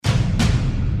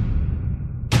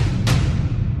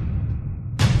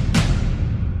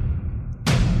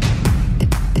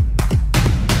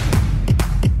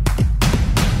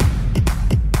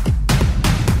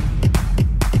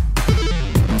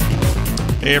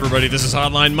Hey everybody, this is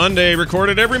Hotline Monday,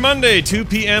 recorded every Monday, 2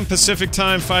 p.m. Pacific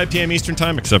Time, 5 p.m. Eastern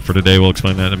Time, except for today. We'll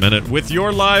explain that in a minute. With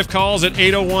your live calls at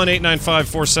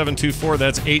 801-895-4724.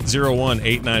 That's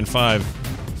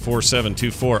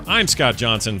 801-895-4724. I'm Scott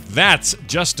Johnson. That's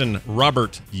Justin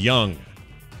Robert Young.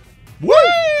 Woo!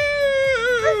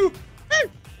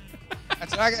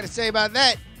 That's what I got to say about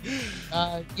that.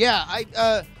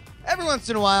 Every once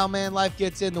in a while, man, life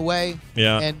gets in the way.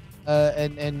 Yeah. And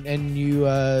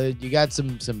you got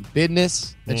some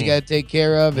business that you got to take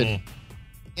care of, and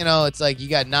you know, it's like you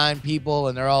got 9 people,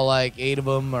 and they're all like 8 of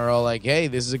them are all like, "Hey,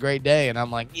 this is a great day," and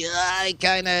I'm like, "Yeah, I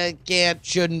kind of can't,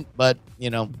 shouldn't, but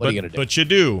you know, what are you gonna do?" But you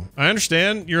do. I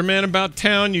understand. You're a man about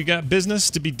town. You got business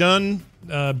to be done.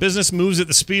 Business moves at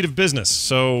the speed of business,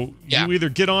 so you either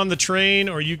get on the train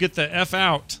or you get the F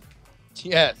out.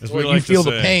 Yes, or you feel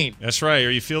the pain. That's right.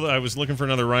 Or you feel that. I was looking for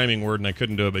another rhyming word and I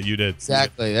couldn't do it, but you did.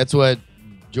 Exactly. That's what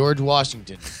George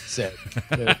Washington said.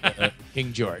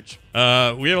 King George. We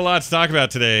have a lot to talk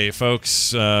about today,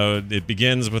 folks. It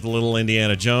begins with a little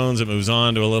Indiana Jones. It moves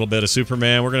on to a little bit of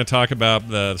Superman. We're going to talk about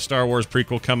the Star Wars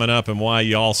prequel coming up and why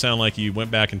you all sound like you went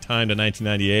back in time to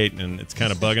 1998, and it's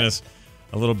kind of bugging us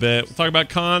a little bit. We'll talk about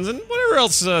cons and whatever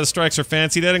else strikes our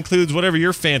fancy. That includes whatever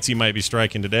your fancy might be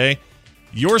striking today.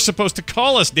 You're supposed to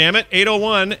call us, damn it,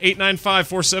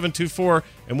 801-895-4724.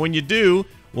 And when you do,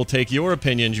 we'll take your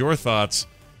opinions, your thoughts,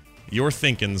 your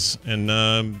thinkings,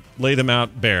 and lay them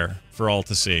out bare for all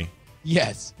to see.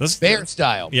 Yes, bear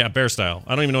style. Yeah, bear style.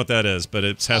 I don't even know what that is, but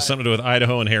it has something to do with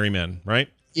Idaho and hairy men, right?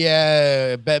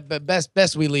 Yeah,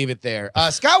 best we leave it there.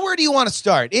 Scott, where do you want to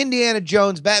start? Indiana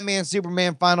Jones, Batman,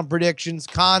 Superman, final predictions,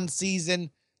 con season,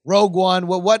 Rogue One.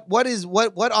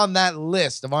 What on that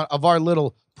list of our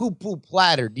little poo-poo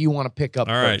platter do you want to pick up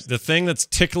All first? right, the thing that's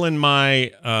tickling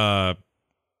my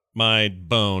my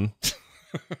bone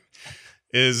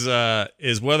is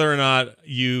whether or not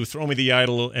you throw me the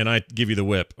idol and I give you the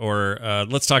whip, or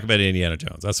let's talk about Indiana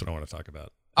Jones. That's what I want to talk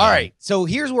about. All right, so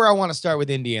here's where I want to start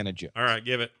with Indiana Jones. All right,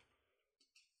 give it.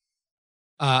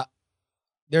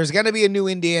 There's going to be a new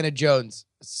Indiana Jones.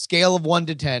 Scale of 1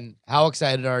 to 10. How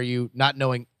excited are you, not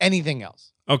knowing anything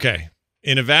else? Okay.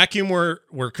 In a vacuum where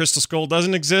Crystal Skull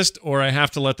doesn't exist, or I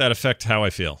have to let that affect how I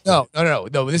feel? No.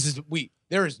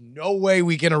 There is no way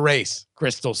we can erase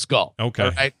Crystal Skull. Okay.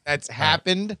 All right? That's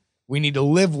happened. We need to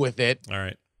live with it. All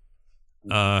right.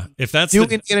 If that's new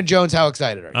Indiana Jones, how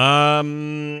excited are you?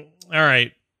 All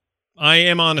right. I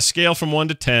am on a scale from 1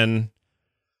 to 10.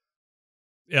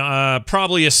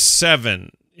 Probably a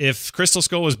 7. If Crystal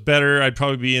Skull was better, I'd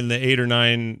probably be in the 8 or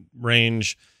 9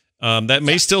 range. That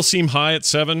may still seem high at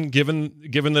 7, given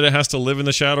that it has to live in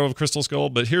the shadow of Crystal Skull.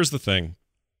 But here's the thing.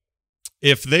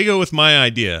 If they go with my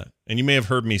idea, and you may have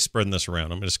heard me spreading this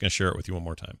around, I'm just going to share it with you one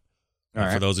more time. All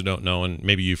right. For those who don't know, and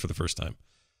maybe you for the first time.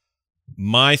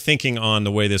 My thinking on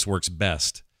the way this works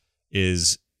best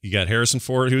is you got Harrison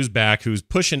Ford, who's back, who's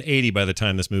pushing 80 by the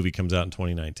time this movie comes out in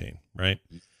 2019, right?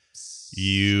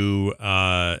 You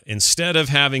instead of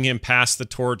having him pass the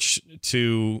torch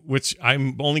to, which I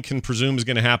only can presume is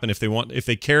going to happen if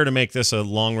they care to make this a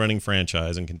long-running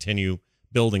franchise and continue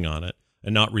building on it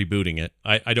and not rebooting it.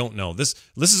 I don't know. This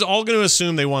is all going to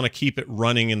assume they want to keep it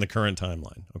running in the current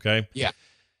timeline, okay? Yeah.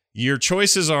 Your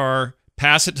choices are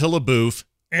pass it to LaBeouf,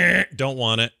 don't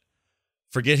want it.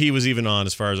 Forget he was even on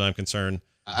as far as I'm concerned.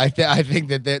 I think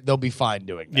that they'll be fine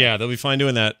doing that. Yeah, they'll be fine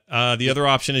doing that. The other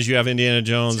option is you have Indiana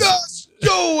Jones. Just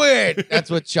do it! That's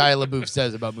what Shia LaBeouf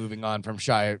says about moving on from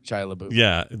Shia LaBeouf.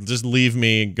 Yeah, just leave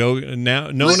me. Go now.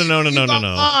 No.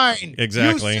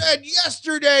 Exactly. You said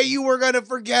yesterday you were going to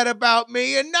forget about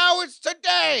me, and now it's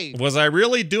today. Was I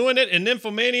really doing it in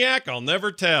Nymphomaniac? I'll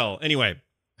never tell. Anyway,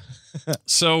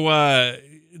 so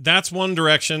that's one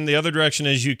direction. The other direction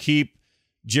is you keep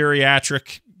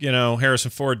geriatric,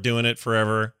 Harrison Ford doing it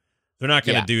forever. They're not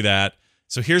going to do that.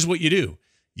 So here's what you do.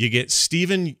 You get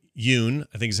Steven Yeun,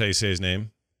 I think is how you say his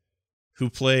name, who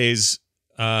plays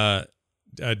a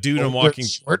dude on Walking...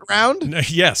 Short Round?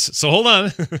 Yes. So hold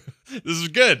on. This is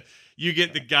good. You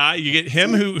get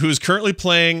him who's currently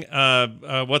playing,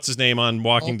 what's his name on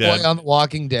Walking Dead? Boy on The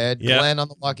Walking Dead. Yeah. Glenn on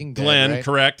The Walking Dead. Glenn, right?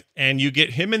 correct. And you get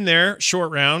him in there,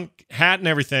 Short Round, hat and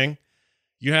everything.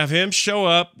 You have him show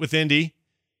up with Indy.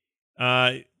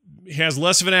 He has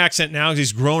less of an accent now because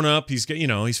he's grown up. He's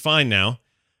fine now.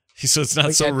 So it's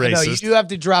not so racist. No, you do have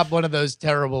to drop one of those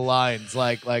terrible lines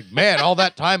like, man, all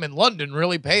that time in London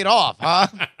really paid off, huh?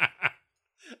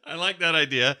 I like that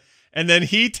idea. And then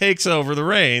he takes over the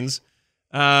reins.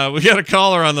 We got a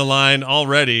caller on the line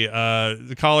already.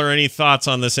 The caller, any thoughts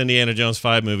on this Indiana Jones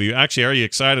 5 movie? Actually, are you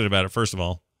excited about it, first of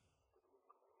all?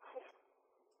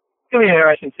 It's going to be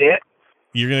interesting to see it.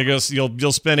 You're gonna go.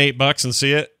 You'll spend $8 and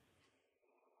see it.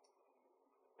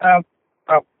 About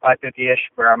 550-ish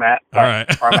where I'm at. All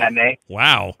right. Where I'm at May.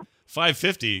 Wow,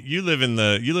 550. You live in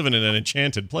an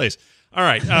enchanted place. All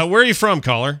right. Where are you from,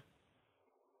 caller?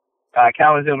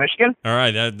 Kalamazoo, Michigan. All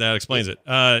right, that explains it.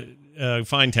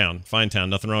 Fine town.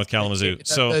 Nothing wrong with Kalamazoo.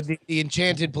 So the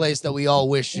enchanted place that we all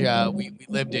wish we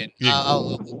lived in.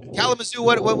 Kalamazoo.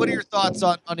 What are your thoughts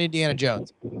on Indiana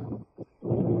Jones?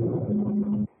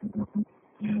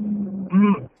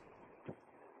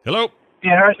 Hello. It'd be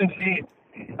interesting to see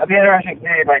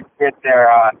like with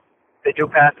their they do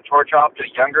pass the torch off to a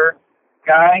younger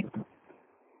guy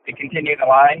to continue the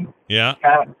line. Yeah.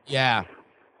 Yeah.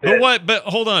 But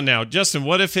hold on now, Justin.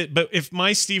 If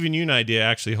my Stephen Yeun idea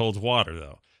actually holds water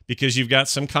though, because you've got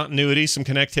some continuity, some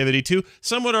connectivity too.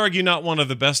 Some would argue not one of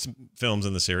the best films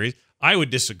in the series. I would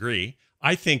disagree.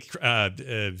 I think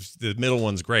the middle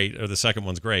one's great, or the second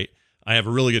one's great. I have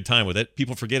a really good time with it.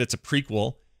 People forget it's a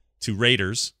prequel to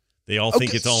Raiders. They all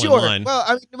think it's all in line. Well,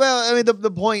 I mean,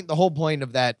 the whole point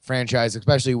of that franchise,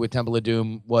 especially with Temple of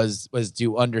Doom, was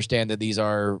to understand that these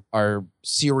are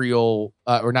serial,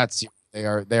 or not serial. They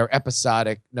are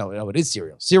episodic. No, it is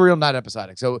serial. Serial, not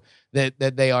episodic. So that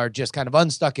they are just kind of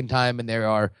unstuck in time, and there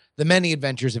are the many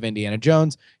adventures of Indiana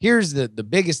Jones. Here's the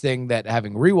biggest thing that,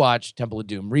 having rewatched Temple of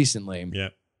Doom recently. Yeah.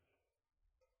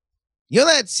 You know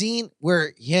that scene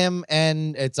where him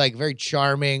and it's like very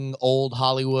charming old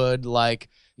Hollywood, like,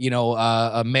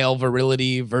 a male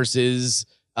virility versus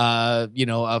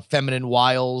feminine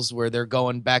wiles, where they're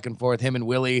going back and forth, him and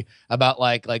Willie, about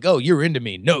like, oh, you're into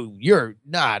me. No, you're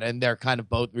not. And they're kind of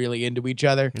both really into each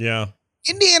other. Yeah.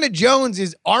 Indiana Jones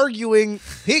is arguing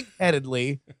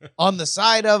pig-headedly on the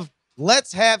side of,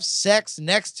 let's have sex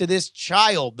next to this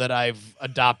child that I've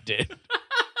adopted.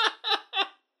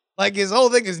 Like, his whole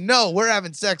thing is, no, we're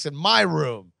having sex in my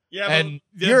room. Yeah, and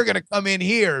you're going to come in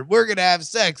here. We're going to have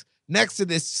sex next to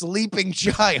this sleeping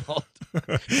child.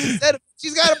 She's got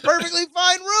a perfectly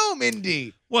fine room,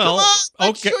 Indy. Well, come on,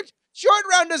 okay. Short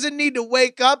Round doesn't need to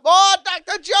wake up. Oh,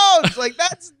 Dr. Jones. Like,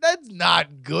 that's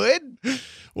not good.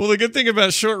 Well, the good thing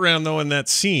about Short Round, though, in that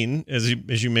scene, as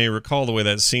you may recall, the way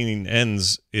that scene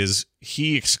ends is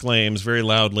he exclaims very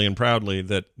loudly and proudly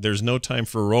that there's no time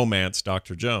for romance,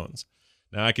 Dr. Jones.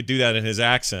 Now, I could do that in his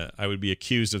accent. I would be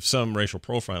accused of some racial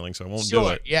profiling, so I won't do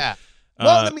it. Yeah.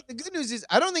 Well, I mean, the good news is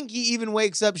I don't think he even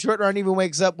wakes up, Short Round even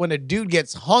wakes up when a dude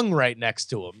gets hung right next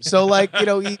to him. So, like, he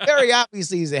very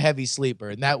obviously is a heavy sleeper,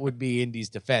 and that would be Indy's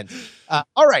defense.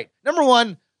 All right. Number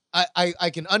one, I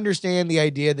can understand the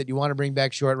idea that you want to bring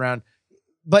back Short Round,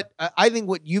 but I think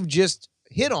what you've just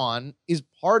hit on is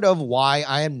part of why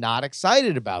I am not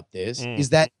excited about this, is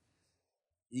that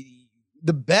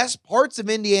the best parts of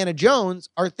Indiana Jones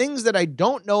are things that I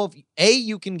don't know if, A,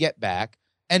 you can get back,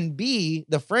 and B,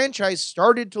 the franchise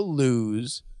started to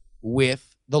lose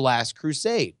with The Last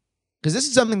Crusade. Because this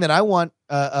is something that I want,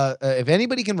 if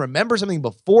anybody can remember something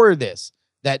before this,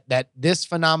 that this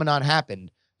phenomenon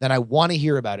happened, then I want to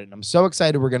hear about it. And I'm so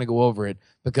excited we're going to go over it,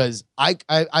 because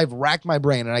I've racked my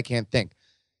brain and I can't think.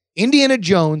 Indiana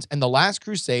Jones and The Last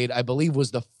Crusade, I believe, was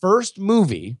the first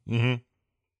movie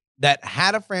that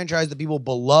had a franchise that people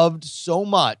beloved so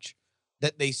much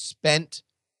that they spent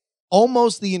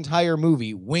almost the entire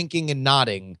movie winking and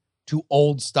nodding to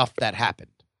old stuff that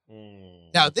happened.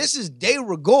 Now, this is de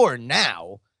rigueur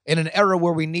now, in an era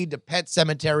where we need to Pet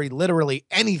Cemetery literally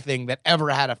anything that ever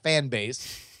had a fan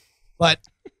base. But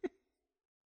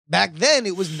back then,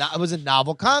 it was a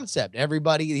novel concept.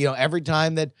 Everybody, every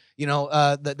time that,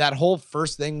 that whole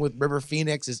first thing with River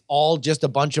Phoenix is all just a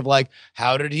bunch of like,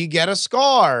 how did he get a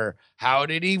scar? How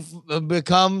did he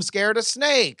become scared of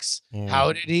snakes?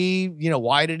 How did he,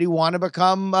 why did he want to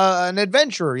become an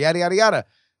adventurer? Yada, yada, yada.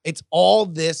 It's all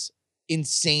this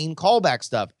insane callback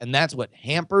stuff. And that's what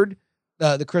hampered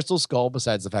the Crystal Skull,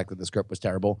 besides the fact that the script was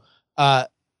terrible.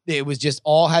 It was just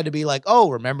all had to be like, oh,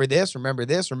 remember this, remember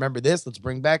this, remember this. Let's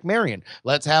bring back Marion.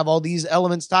 Let's have all these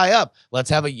elements tie up.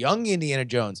 Let's have a young Indiana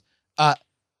Jones.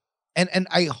 And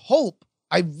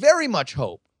I very much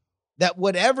hope that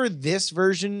whatever this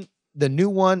version, the new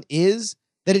one is,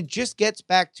 that it just gets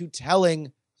back to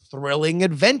telling thrilling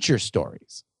adventure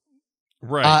stories.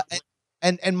 Right.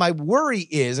 And my worry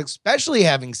is, especially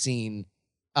having seen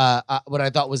what I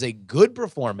thought was a good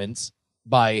performance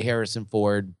by Harrison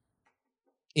Ford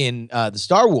in the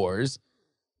Star Wars,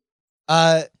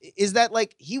 is that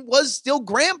like he was still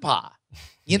grandpa.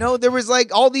 There was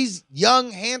like all these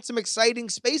young, handsome, exciting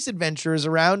space adventurers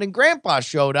around, and grandpa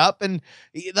showed up, and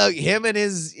him and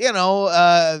his,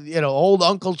 old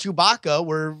Uncle Chewbacca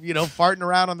were, farting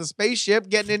around on the spaceship,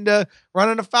 getting into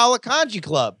running afoul of Kanji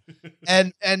Club.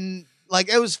 And Like,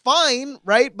 it was fine,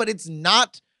 right? But it's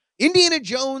not Indiana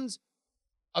Jones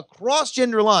across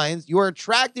gender lines. You are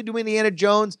attracted to Indiana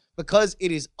Jones because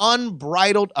it is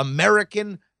unbridled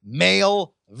American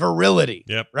male virility.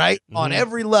 Yep. Right? Mm-hmm. On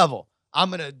every level. I'm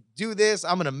going to do this.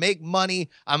 I'm going to make money.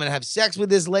 I'm going to have sex with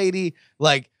this lady.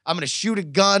 Like, I'm going to shoot a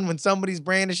gun when somebody's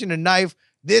brandishing a knife.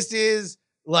 This is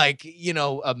like, you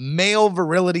know, a male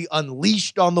virility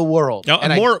unleashed on the world. Now,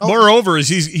 and moreover, is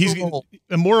he's going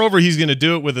to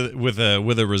do it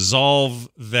with a resolve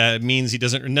that means he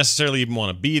doesn't necessarily even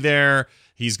want to be there.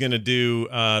 He's going to do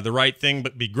the right thing,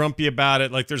 but be grumpy about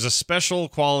it. Like, there's a special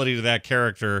quality to that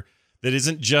character that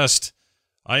isn't just,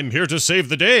 I'm here to save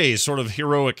the day sort of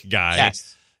heroic guy.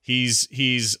 Yes.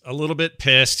 He's a little bit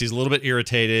pissed. He's a little bit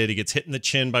irritated. He gets hit in the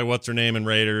chin by what's-her-name in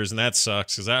Raiders, and that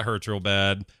sucks because that hurts real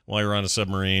bad while you're on a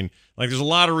submarine. Like, there's a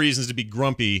lot of reasons to be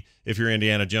grumpy if you're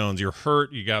Indiana Jones. You're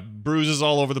hurt. You got bruises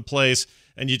all over the place,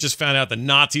 and you just found out the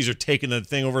Nazis are taking the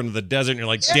thing over into the desert, and you're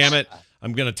like, damn it,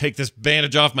 I'm going to take this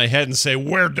bandage off my head and say,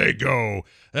 where'd they go?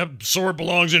 That sword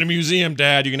belongs in a museum,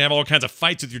 Dad. You can have all kinds of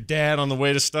fights with your dad on the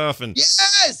way to stuff, and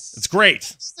yes, it's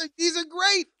great. These are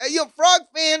great. Frog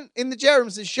fan in the chat room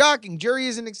says, shocking. Jury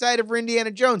isn't excited for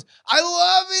Indiana Jones. I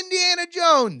love Indiana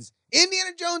Jones.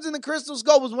 Indiana Jones and the Crystal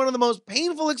Skull was one of the most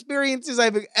painful experiences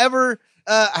I've ever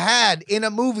had in a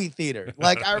movie theater.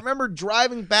 Like, I remember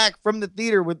driving back from the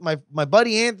theater with my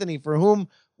buddy Anthony, for whom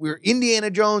we were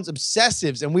Indiana Jones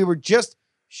obsessives, and we were just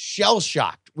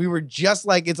shell-shocked. We were just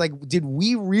like, it's like, did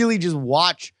we really just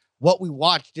watch what we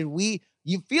watched?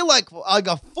 You feel like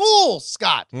a fool,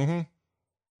 Scott. Mm-hmm.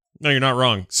 No, you're not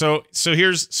wrong. So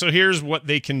here's what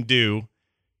they can do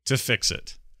to fix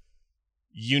it.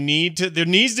 There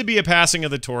needs to be a passing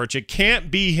of the torch. It can't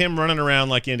be him running around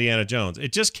like Indiana Jones.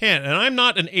 It just can't. And I'm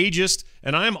not an ageist,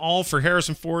 and I'm all for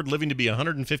Harrison Ford living to be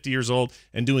 150 years old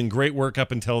and doing great work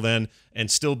up until then,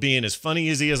 and still being as funny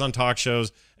as he is on talk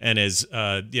shows, and as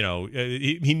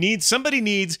somebody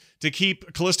needs to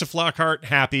keep Callista Flockhart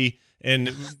happy and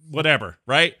whatever,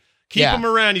 right? Keep him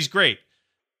around. He's great.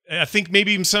 I think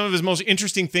maybe even some of his most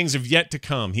interesting things have yet to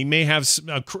come. He may have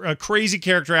a crazy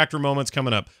character actor moments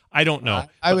coming up. I don't know.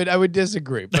 I would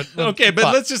disagrbe, but okay,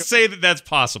 but let's just say that that's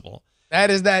possible. That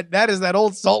is that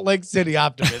old Salt Lake City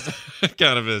optimism.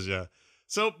 Kind of is, yeah.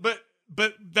 So,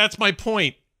 but that's my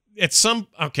point. At some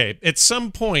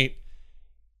point,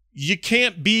 you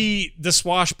can't be the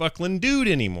swashbuckling dude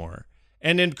anymore.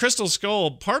 And in Crystal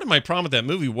Skull, part of my problem with that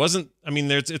movie wasn't, I mean,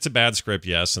 it's a bad script,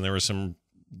 yes, and there was some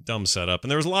dumb setup,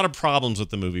 and there was a lot of problems with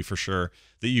the movie for sure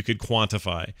that you could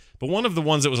quantify. But one of the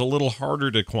ones that was a little harder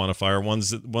to quantify, or one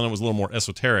that was a little more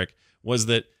esoteric, was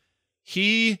that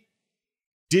he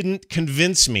didn't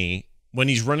convince me when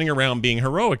he's running around being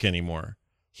heroic anymore.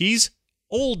 He's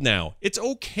old now. It's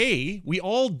okay. We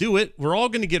all do it. We're all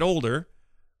going to get older.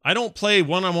 I don't play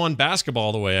one-on-one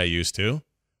basketball the way I used to.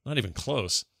 Not even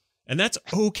close. And that's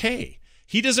okay.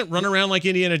 He doesn't run around like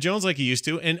Indiana Jones like he used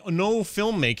to, and no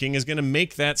filmmaking is going to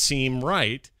make that seem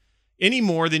right any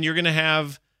more than you're going to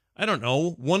have, I don't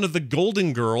know, one of the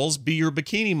Golden Girls be your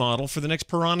bikini model for the next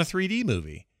Piranha 3D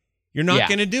movie. You're not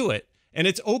going to do it. And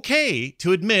it's okay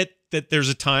to admit that there's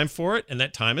a time for it, and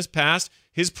that time has passed.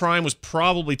 His prime was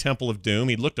probably Temple of Doom.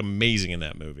 He looked amazing in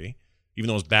that movie, even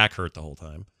though his back hurt the whole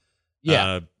time.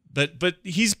 Yeah. But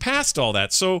he's past all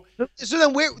that. So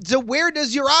then where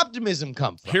does your optimism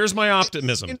come from? Here's my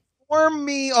optimism. Inform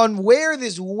me on where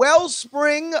this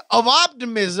wellspring of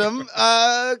optimism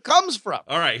comes from.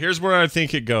 All right, here's where I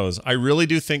think it goes. I really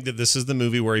do think that this is the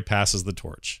movie where he passes the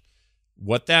torch.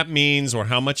 What that means or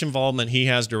how much involvement he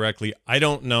has directly, I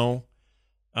don't know.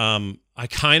 I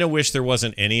kind of wish there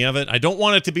wasn't any of it. I don't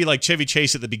want it to be like Chevy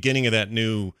Chase at the beginning of that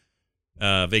new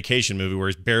vacation movie where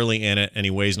he's barely in it and he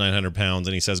weighs 900 pounds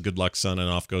and he says, "Good luck, son," and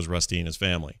off goes Rusty and his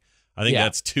family. I think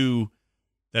that's too,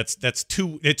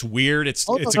 it's weird.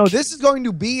 This is going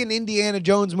to be an Indiana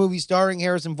Jones movie starring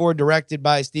Harrison Ford, directed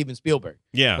by Steven Spielberg.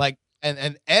 Yeah. Like,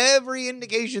 and every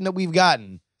indication that we've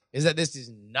gotten is that this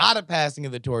is not a passing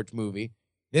of the torch movie.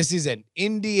 This is an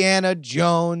Indiana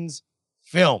Jones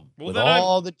film with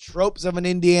all the tropes of an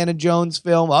Indiana Jones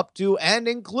film, up to and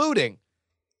including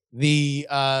the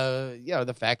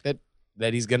fact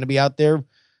that he's going to be out there,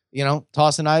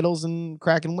 tossing idols and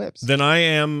cracking whips. Then I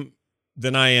am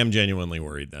genuinely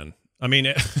worried. Then I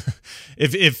mean,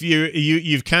 if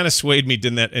you've kind of swayed me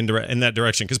in that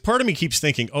direction, because part of me keeps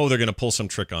thinking, oh, they're going to pull some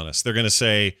trick on us. They're going to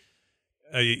say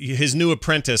his new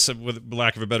apprentice, with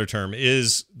lack of a better term,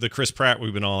 is the Chris Pratt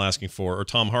we've been all asking for, or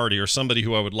Tom Hardy, or somebody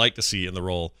who I would like to see in the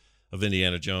role of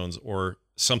Indiana Jones, or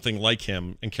something like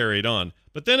him, and carry it on.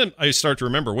 But then I start to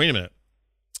remember, wait a minute,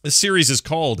 this series is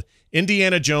called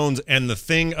Indiana Jones and the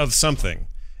Thing of Something.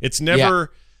 It's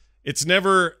never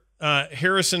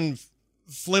Harrison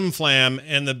Flim Flam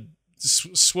and the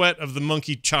sweat of the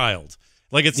monkey child.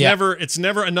 Like it's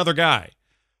never another guy.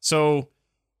 So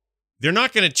they're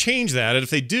not going to change that. And if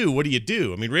they do, what do you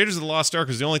do? I mean, Raiders of the Lost Ark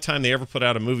was the only time they ever put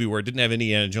out a movie where it didn't have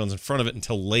Indiana Jones in front of it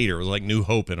until later. It was like New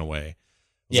Hope in a way.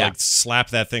 It was like slap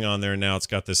that thing on there and now it's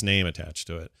got this name attached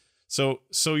to it. So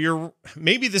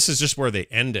maybe this is just where they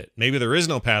end it. Maybe there is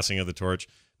no passing of the torch.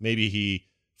 Maybe he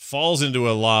falls into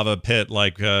a lava pit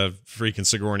like freaking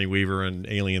Sigourney Weaver in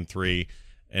Alien 3,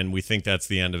 and we think that's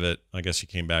the end of it. I guess she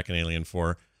came back in Alien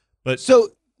 4. But so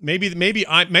maybe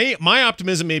my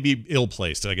optimism may be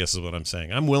ill-placed, I guess is what I'm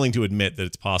saying. I'm willing to admit that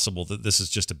it's possible that this is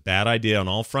just a bad idea on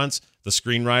all fronts. The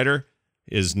screenwriter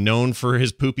is known for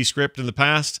his poopy script in the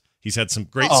past. He's had some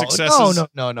great successes.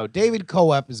 No. David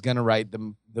Coep is going to write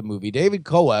the movie. David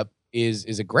Coep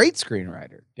is a great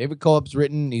screenwriter. David Coep's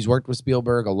he's worked with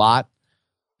Spielberg a lot.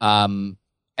 And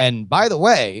by the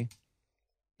way,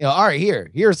 all right,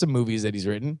 here are some movies that he's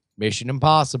written: Mission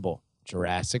Impossible,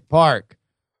 Jurassic Park,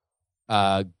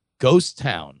 Ghost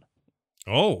Town.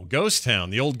 Oh, Ghost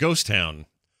Town, the old Ghost Town.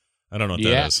 I don't know what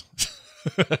that is.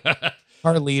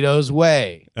 Carlito's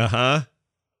Way. Uh-huh.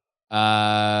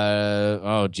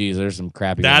 Oh geez, there's some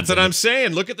crappy. That's what I'm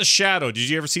saying. Look at The Shadow. Did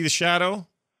you ever see The Shadow?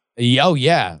 Oh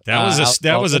yeah.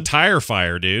 That was a tire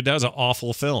fire, dude. That was an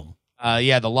awful film.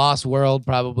 The Lost World,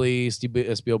 probably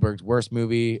Spielberg's worst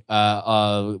movie.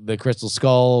 The Crystal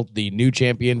Skull, the new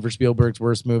champion for Spielberg's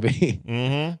worst movie.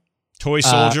 Mm-hmm. Toy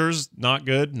Soldiers, not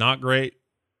good, not great.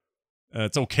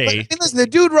 It's okay. But, listen, the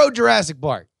dude wrote Jurassic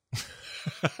Park.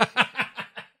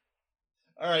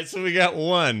 All right, so we got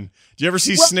one. Do you ever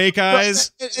see Snake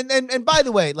Eyes? And by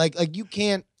the way, like you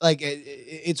can't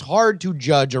it's hard to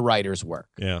judge a writer's work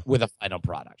with a final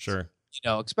product. Sure.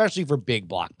 Especially for big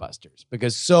blockbusters,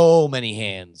 because so many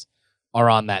hands are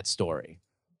on that story.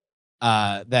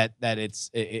 That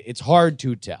it's hard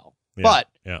to tell. Yeah, but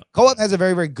Coep has a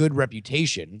very, very good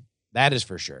reputation. That is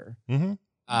for sure.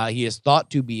 Mm-hmm. He is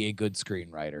thought to be a good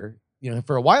screenwriter.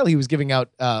 For a while he was giving out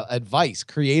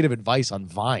creative advice on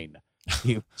Vine.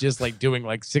 He was just like doing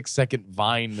like 6-second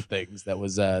Vine things that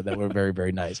were very,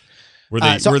 very nice. Were they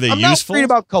I'm useful? not worried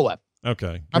about Coep.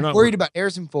 Okay. I'm worried about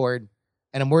Harrison Ford,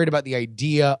 and I'm worried about the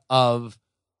idea of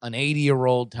an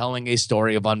 80-year-old telling a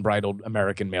story of unbridled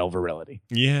American male virility.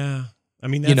 Yeah. I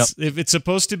mean, that's if it's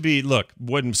supposed to be, look,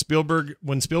 when Spielberg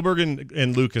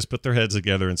and Lucas put their heads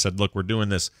together and said, look, we're doing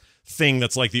this thing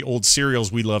that's like the old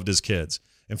serials we loved as kids.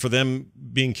 And for them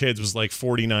being kids was like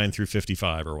 49 through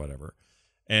 55 or whatever.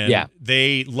 And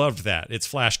they loved that. It's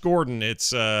Flash Gordon. It's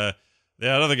that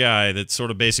other guy that's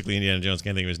sort of basically Indiana Jones.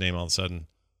 Can't think of his name all of a sudden.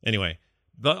 Anyway,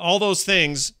 all those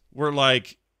things were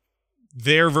like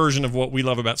their version of what we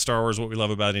love about Star Wars, what we love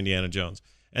about Indiana Jones.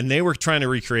 And they were trying to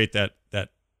recreate that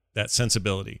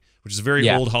sensibility, which is a very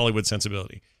old Hollywood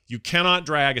sensibility. You cannot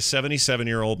drag a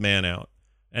 77-year-old man out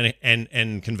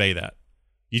and convey that.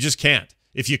 You just can't.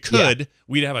 If you could,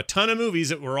 we'd have a ton of movies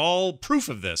that were all proof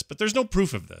of this, but there's no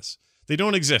proof of this. They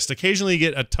don't exist. Occasionally you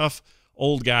get a tough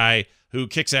old guy who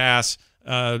kicks ass,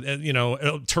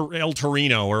 El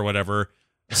Torino or whatever.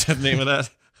 Is that the name of that?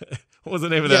 What was the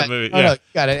name of that movie? No,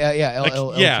 got it.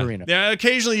 El Torino. Yeah,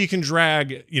 occasionally you can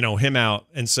drag, him out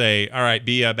and say, all right,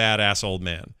 be a badass old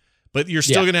man. But you're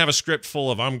still going to have a script full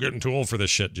of I'm getting too old for this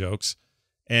shit jokes.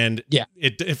 And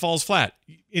it falls flat.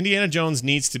 Indiana Jones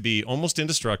needs to be almost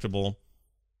indestructible,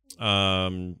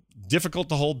 difficult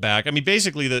to hold back. I mean,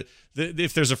 basically,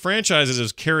 if there's a franchise that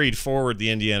has carried forward the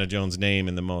Indiana Jones name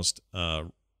in the most,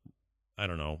 with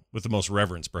the most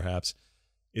reverence, perhaps,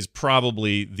 is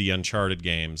probably the Uncharted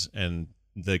games and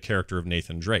the character of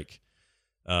Nathan Drake.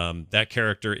 That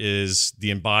character is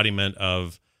the embodiment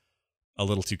of a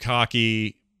little too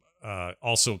cocky,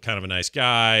 also kind of a nice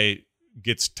guy,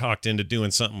 gets talked into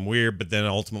doing something weird, but then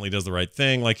ultimately does the right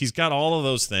thing. Like, he's got all of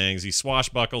those things. He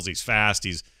swashbuckles, he's fast,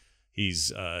 he's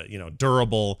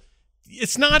durable.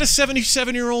 It's not a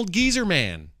 77-year-old geezer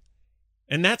man.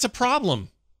 And that's a problem.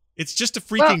 It's just a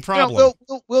freaking problem.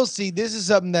 We'll see. This is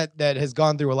something that has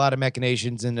gone through a lot of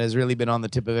machinations and has really been on the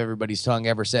tip of everybody's tongue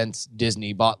ever since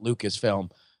Disney bought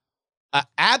Lucasfilm.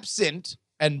 Absent,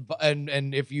 and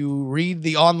if you read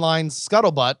the online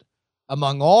scuttlebutt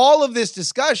among all of this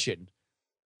discussion,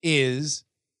 is,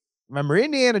 remember,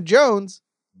 Indiana Jones,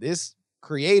 this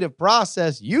creative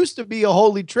process used to be a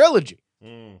holy trilogy.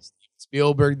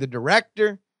 Spielberg, the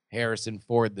director, Harrison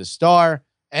Ford, the star,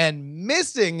 and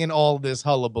missing in all this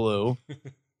hullabaloo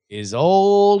is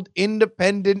old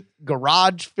independent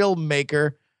garage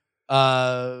filmmaker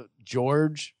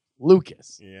George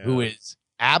Lucas, who is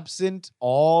absent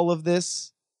all of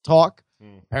this talk.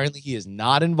 Apparently, he is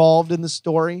not involved in the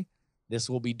story. This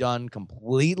will be done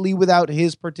completely without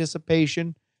his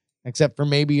participation, except for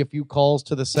maybe a few calls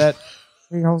to the set.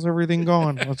 Hey, how's everything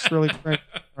going? That's really great.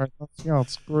 All right,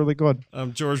 it's really good.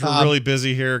 George, we're really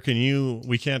busy here.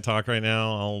 We can't talk right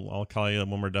now. I'll call you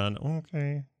when we're done.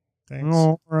 Okay. Thanks.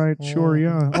 Oh, all right, sure,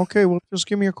 yeah. Okay, well, just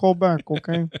give me a call back,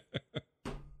 okay?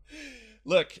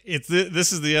 Look,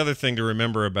 this is the other thing to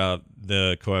remember about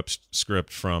the co-op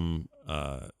script from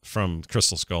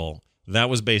Crystal Skull. That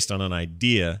was based on an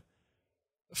idea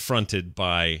fronted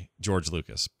by George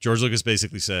Lucas. George Lucas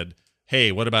basically said,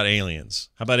 hey, what about aliens?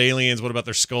 How about aliens? What about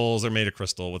their skulls? They're made of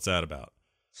crystal. What's that about?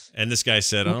 And this guy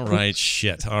said, all right,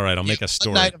 shit. All right, I'll make a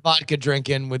story. One night of vodka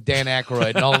drinking with Dan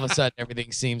Aykroyd, and all of a sudden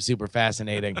everything seems super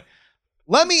fascinating.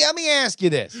 Let me ask you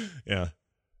this. Yeah.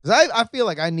 Because I feel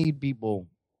like I need people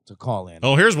to call in.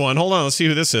 Oh, here's one. Hold on. Let's see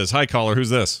who this is. Hi, caller. Who's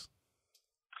this?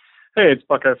 Hey, it's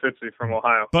Buckeye Fitzy from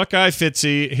Ohio. Buckeye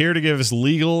Fitzy, here to give us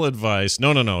legal advice.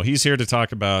 No. He's here to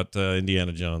talk about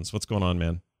Indiana Jones. What's going on,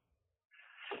 man?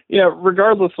 Yeah,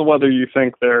 regardless of whether you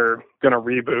think they're going to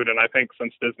reboot, and I think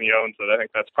since Disney owns it, I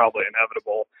think that's probably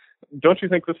inevitable. Don't you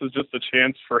think this is just a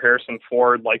chance for Harrison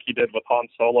Ford, like he did with Han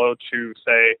Solo, to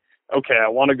say, okay, I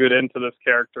want to get into this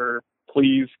character.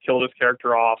 Please kill this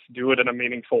character off. Do it in a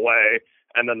meaningful way.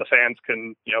 And then the fans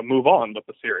can, move on with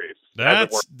the series.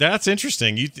 That's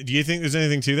interesting. Do you think there's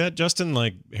anything to that, Justin?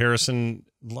 Like Harrison,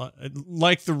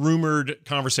 like the rumored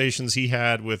conversations he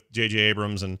had with J.J.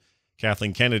 Abrams and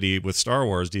Kathleen Kennedy with Star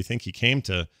Wars, do you think he came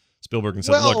to Spielberg and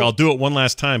said, look, I'll do it one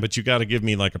last time, but you got to give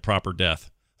me like a proper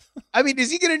death? I mean, is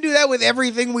he going to do that with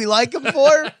everything we like him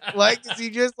for? Like, is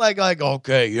he just like,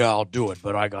 okay, yeah, I'll do it,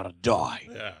 but I got to die.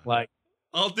 Yeah. Like,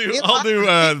 I'll do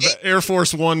the Air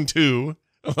Force 1, 2.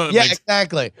 Yeah,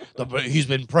 exactly. He's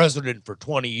been president for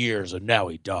 20 years and now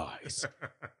he dies.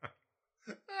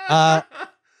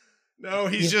 No,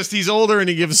 he's older and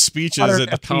he gives speeches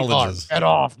at colleges. Get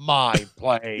off my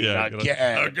plane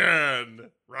again.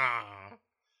 Rah.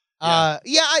 I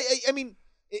mean,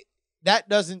 that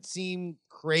doesn't seem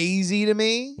crazy to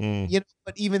me,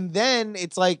 but even then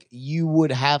it's like you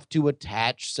would have to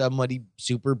attach somebody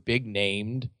super big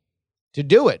named to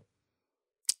do it.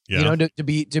 Yeah.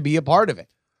 To be a part of it.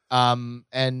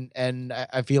 And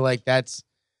I feel like that's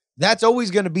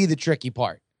always going to be the tricky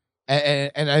part.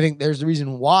 And I think there's the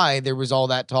reason why there was all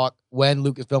that talk when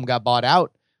Lucasfilm got bought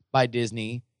out by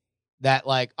Disney that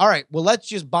like, all right, well, let's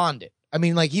just Bond it. I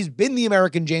mean, like he's been the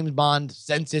American James Bond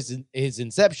since his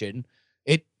inception.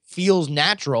 It feels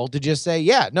natural to just say,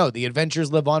 yeah, no, the adventures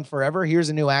live on forever. Here's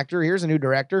a new actor. Here's a new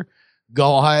director.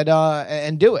 Go ahead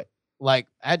and do it. Like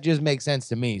that just makes sense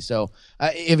to me. So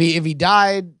if he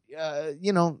died,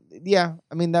 yeah,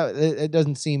 I mean that it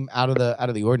doesn't seem out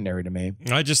of the ordinary to me.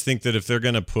 I just think that if they're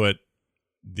going to put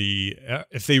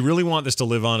if they really want this to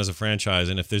live on as a franchise,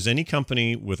 and if there's any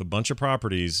company with a bunch of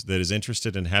properties that is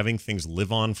interested in having things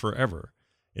live on forever,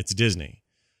 it's Disney.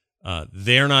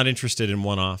 They're not interested in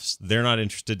one-offs. They're not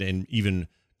interested in even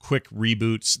quick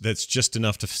reboots. That's just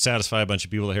enough to satisfy a bunch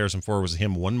of people that Harrison Ford was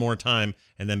him one more time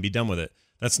and then be done with it.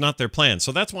 That's not their plan.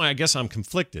 So that's why I guess I'm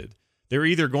conflicted. They're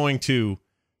either going to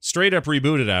straight up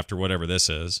reboot it after whatever this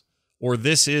is, or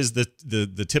this is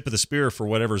the tip of the spear for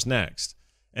whatever's next.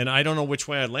 And I don't know which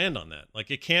way I'd land on that. Like,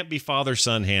 it can't be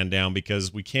father-son hand down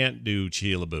because we can't do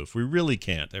Shia LaBeouf. We really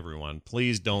can't, everyone.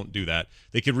 Please don't do that.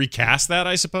 They could recast that,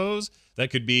 I suppose. That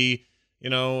could be,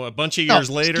 a bunch of years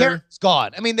later. It's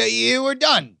gone. I mean, you were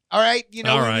done. All right.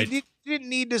 All right. We didn't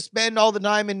need to spend all the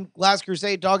time in Last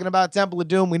Crusade talking about Temple of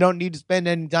Doom. We don't need to spend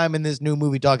any time in this new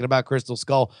movie talking about Crystal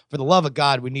Skull. For the love of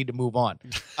God, we need to move on.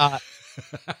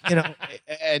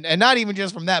 And not even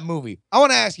just from that movie. I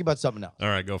want to ask you about something else. All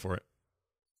right, go for it.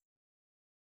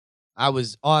 I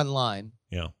was online.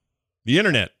 Yeah. The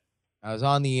internet. I was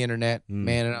on the internet,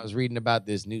 man, and I was reading about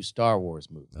this new Star Wars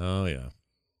movie. Oh, yeah.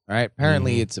 All right.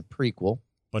 Apparently, it's a prequel.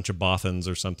 Bunch of Bothans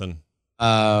or something.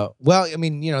 Well, I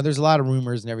mean, there's a lot of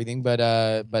rumors and everything, but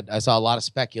I saw a lot of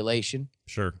speculation.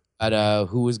 Sure. About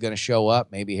who was going to show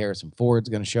up. Maybe Harrison Ford's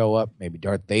going to show up. Maybe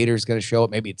Darth Vader's going to show up.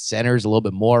 Maybe it centers a little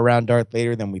bit more around Darth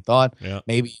Vader than we thought. Yeah.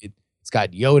 Maybe it's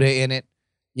got Yoda in it.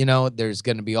 There's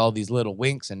going to be all these little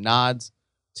winks and nods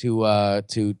to a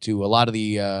lot of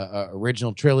the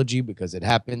original trilogy because it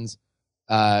happens,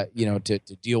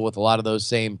 to deal with a lot of those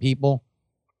same people.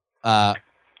 Want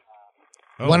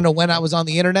to know when I was on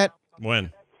the internet?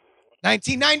 When?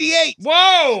 1998.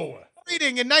 Whoa!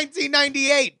 Reading in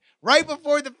 1998. right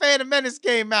before The Phantom Menace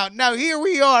came out. Now here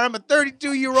we are. I'm a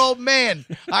 32-year-old man.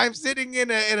 I'm sitting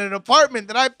in an apartment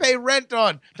that I pay rent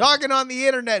on, talking on the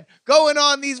internet, going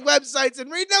on these websites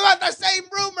and reading about the same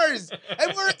rumors.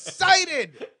 And we're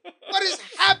excited. What has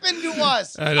happened to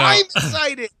us? I know. I'm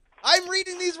excited. I'm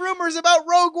reading these rumors about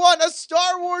Rogue One, a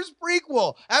Star Wars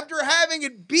prequel, after having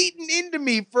it beaten into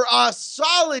me for a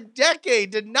solid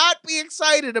decade to not be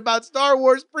excited about Star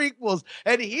Wars prequels.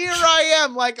 And here I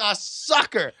am like a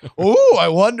sucker. Ooh, I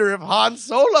wonder if Han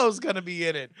Solo's going to be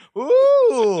in it.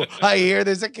 Ooh, I hear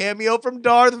there's a cameo from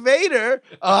Darth Vader.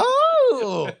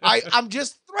 Oh, I'm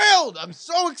just thrilled. I'm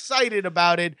so excited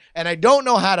about it, and I don't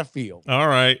know how to feel. All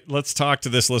right, let's talk to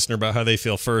this listener about how they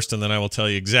feel first, and then I will tell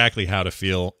you exactly how to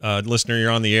feel. Listener,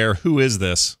 you're on the air. Who is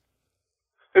this?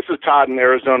 This is Todd in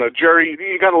Arizona. Jerry,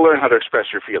 you got to learn how to express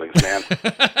your feelings, man.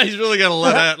 He's really got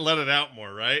to let it out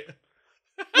more, right?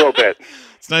 A little bit.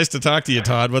 It's nice to talk to you,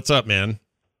 Todd. What's up, man?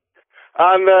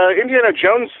 On the Indiana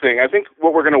Jones thing, I think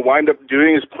what we're going to wind up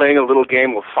doing is playing a little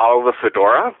game of Follow the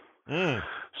Fedora.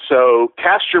 So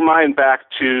cast your mind back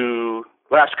to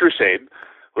Last Crusade,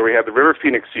 where we had the River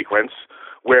Phoenix sequence,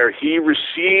 where he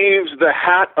receives the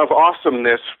hat of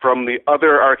awesomeness from the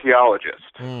other archaeologist.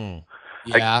 Yeah.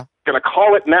 I'm going to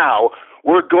call it now.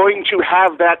 We're going to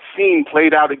have that scene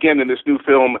played out again in this new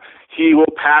film. He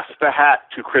will pass the hat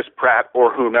to Chris Pratt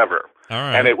or whomever. All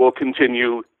right. And it will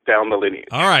continue down the lineage.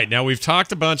 All right. Now, we've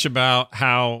talked a bunch about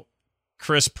how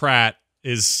Chris Pratt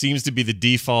seems to be the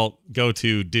default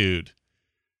go-to dude.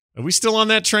 Are we still on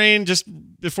that train just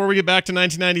before we get back to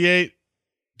 1998?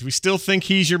 Do we still think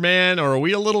he's your man, or are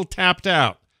we a little tapped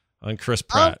out on Chris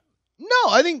Pratt?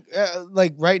 No, I think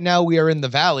like right now we are in the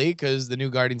valley because the new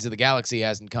Guardians of the Galaxy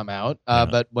hasn't come out.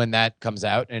 But when that comes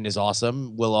out and is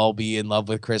awesome, we'll all be in love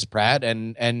with Chris Pratt.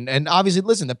 And obviously,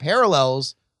 listen, the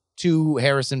parallels to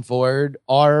Harrison Ford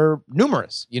are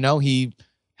numerous. You know, he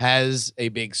has a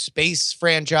big space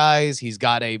franchise. He's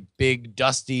got a big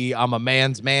dusty I'm a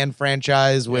man's man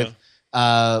franchise with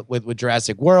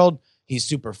Jurassic World. He's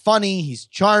super funny. He's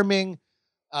charming.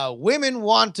 Women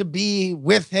want to be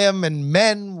with him and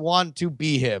men want to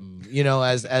be him, you know,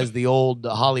 as the old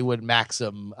Hollywood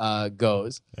maxim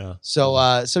goes. Yeah. So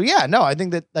yeah, no, I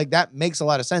think that like that makes a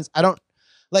lot of sense. I don't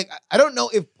know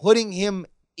if putting him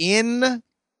in,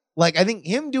 like, I think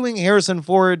him doing Harrison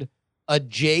Ford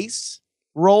adjacent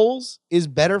roles is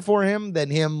better for him than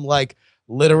him like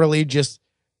literally just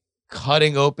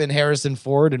cutting open Harrison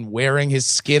Ford and wearing his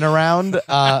skin around.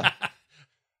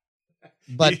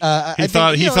 But he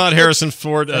thought Harrison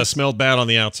Ford smelled bad on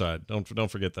the outside.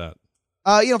 Don't forget that.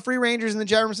 Free Rangers in the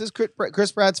chat room says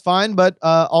Chris Pratt's fine, but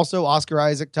also Oscar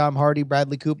Isaac, Tom Hardy,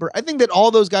 Bradley Cooper. I think that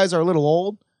all those guys are a little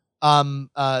old.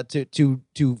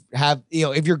 To have, you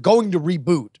know, if you're going to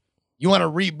reboot, you want to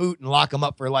reboot and lock them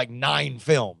up for like 9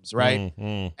 films, right?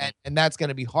 And that's going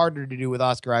to be harder to do with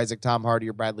Oscar Isaac, Tom Hardy,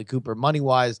 or Bradley Cooper, money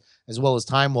wise as well as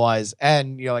time wise.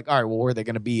 And you're like, all right, well, where are they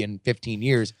going to be in 15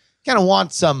 years? Kind of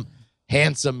want some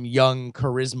handsome young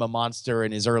charisma monster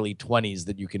in his early 20s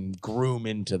that you can groom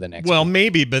into the next well one.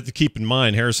 Maybe, but keep in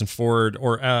mind Harrison Ford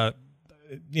or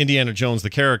Indiana Jones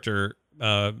the character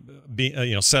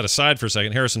set aside for a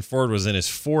second. Harrison Ford was in his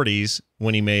 40s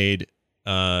when he made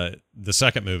the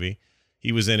second movie.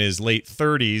 He was in his late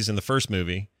 30s in the first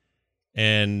movie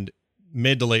and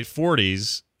mid to late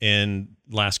 40s in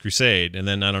Last Crusade, and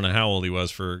then I don't know how old he was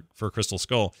for Crystal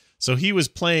Skull. So he was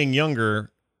playing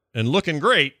younger and looking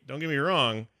great. Don't get me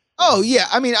wrong. Oh yeah,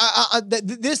 I mean,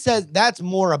 this says that's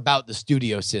more about the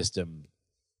studio system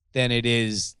than it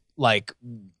is like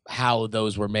how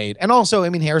those were made. And also, I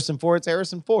mean, Harrison Ford's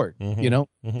Harrison Ford. Mm-hmm. You know,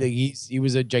 he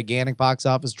was a gigantic box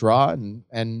office draw,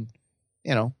 and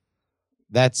you know,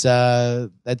 that's I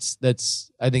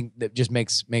think that just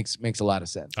makes a lot of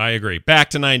sense. I agree. Back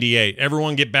to 98.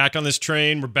 Everyone get back on this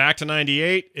train. We're back to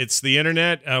 98. It's the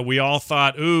internet. We all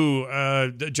thought,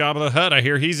 Jabba the Hutt, I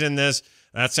hear he's in this.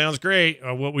 That sounds great.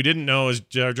 What we didn't know is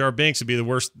Jar Jar Binks would be the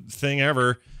worst thing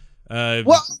ever.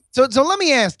 Well, so let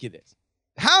me ask you this.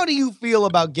 How do you feel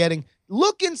about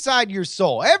look inside your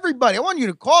soul? Everybody, I want you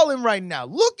to call in right now.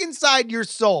 Look inside your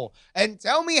soul and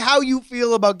tell me how you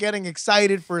feel about getting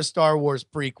excited for a Star Wars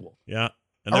prequel. Yeah.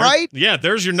 And all right? Yeah,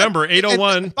 there's your number,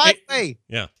 801. And by the way,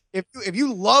 yeah. If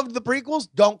you loved the prequels,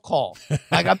 don't call.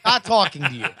 Like, I'm not talking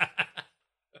to you.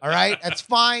 All right? That's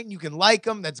fine. You can like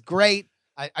them. That's great.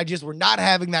 We're not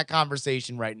having that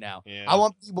conversation right now. Yeah. I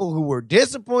want people who were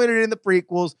disappointed in the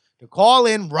prequels to call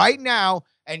in right now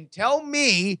and tell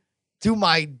me to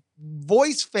my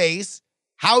voice face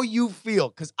how you feel,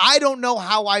 because I don't know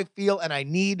how I feel and I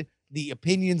need the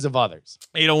opinions of others.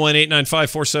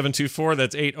 801-895-4724.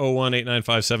 That's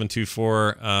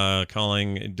 801-895-724.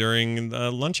 Calling during the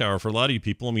lunch hour for a lot of you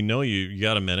people. And we know you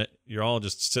got a minute. You're all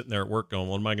just sitting there at work going,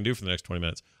 what am I going to do for the next 20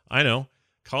 minutes? I know.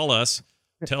 Call us.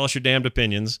 Tell us your damned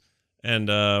opinions. And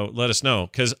let us know.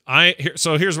 Because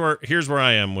here's where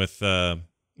I am with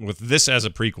this as a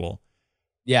prequel.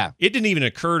 Yeah. It didn't even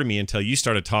occur to me until you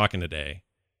started talking today.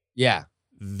 Yeah.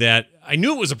 That I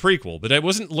knew it was a prequel, but I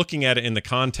wasn't looking at it in the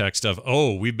context of,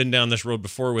 oh, we've been down this road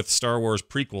before with Star Wars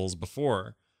prequels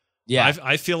before. Yeah.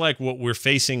 I feel like what we're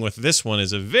facing with this one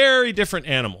is a very different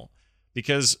animal,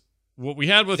 because what we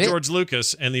had with George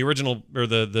Lucas and the original, or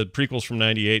the prequels from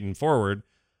 98 and forward,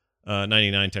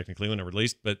 99 technically when it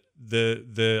released, but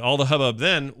all the hubbub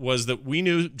then was that we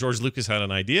knew George Lucas had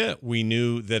an idea. We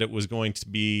knew that it was going to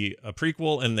be a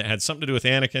prequel and that had something to do with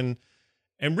Anakin.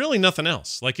 And really nothing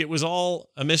else. Like, it was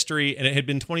all a mystery, and it had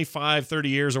been 25, 30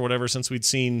 years or whatever since we'd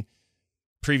seen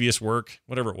previous work,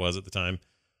 whatever it was at the time.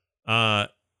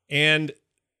 And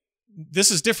this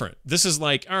is different. This is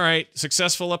like, all right,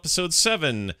 successful episode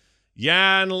 7.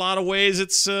 Yeah, in a lot of ways,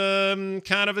 it's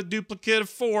kind of a duplicate of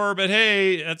 4, but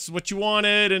hey, that's what you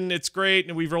wanted, and it's great,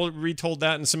 and we've retold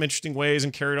that in some interesting ways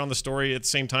and carried on the story at the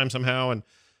same time somehow, and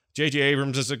J.J.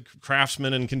 Abrams is a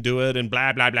craftsman and can do it, and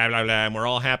blah, blah, blah, blah, blah, and we're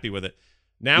all happy with it.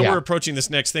 Now we're approaching this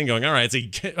next thing going, all right, it's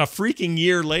a freaking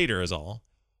year later is all.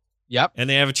 Yep. And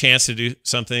they have a chance to do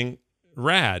something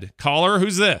rad. Caller,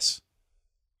 who's this?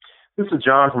 This is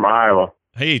John from Iowa.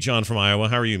 Hey, John from Iowa.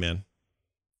 How are you, man?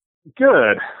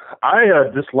 Good. I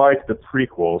dislike the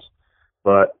prequels,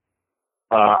 but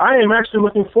I am actually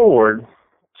looking forward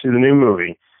to the new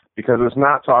movie because it's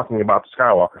not talking about the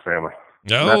Skywalker family.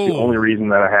 No. That's the only reason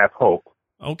that I have hope.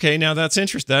 Okay, now that's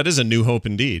interesting. That is a new hope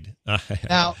indeed.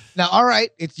 Now, all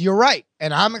right, you're right,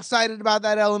 and I'm excited about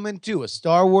that element too. A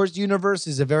Star Wars universe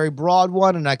is a very broad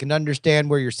one, and I can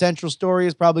understand where your central story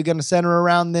is probably going to center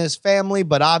around this family,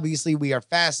 but obviously we are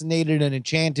fascinated and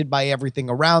enchanted by everything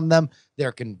around them.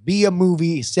 There can be a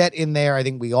movie set in there. I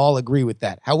think we all agree with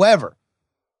that. However,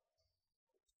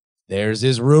 there's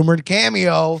this rumored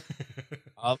cameo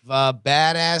of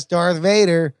badass Darth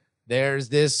Vader. There's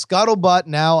this scuttlebutt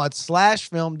now at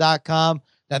slashfilm.com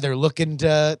that they're looking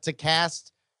to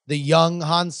cast the young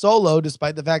Han Solo,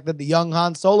 despite the fact that the young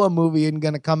Han Solo movie isn't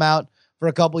going to come out for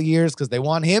a couple of years because they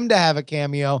want him to have a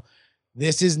cameo.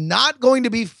 This is not going to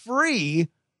be free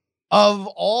of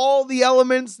all the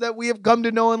elements that we have come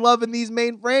to know and love in these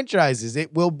main franchises.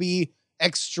 It will be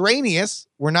extraneous.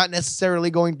 We're not necessarily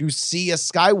going to see a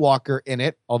Skywalker in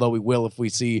it, although we will if we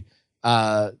see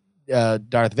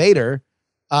Darth Vader.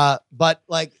 But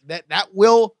like that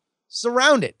will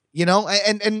surround it, you know,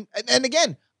 and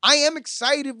again, I am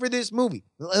excited for this movie.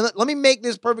 Let me make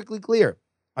this perfectly clear.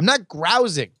 I'm not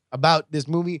grousing about this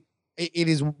movie. It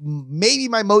is maybe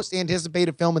my most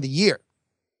anticipated film of the year,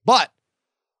 but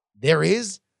there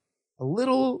is a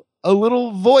little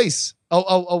voice,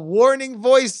 a warning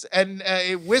voice, and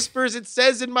it whispers, it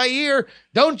says in my ear,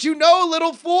 "Don't you know,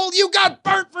 little fool, you got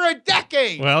burnt for a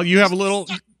decade." Well, you have a little.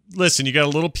 Listen, you got a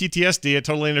little PTSD. I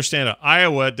totally understand it.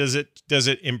 Iowa, does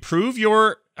it improve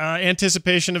your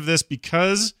anticipation of this,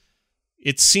 because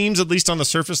it seems, at least on the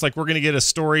surface, like we're going to get a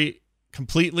story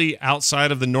completely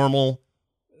outside of the normal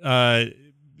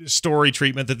story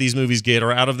treatment that these movies get,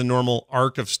 or out of the normal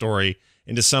arc of story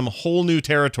into some whole new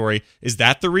territory? Is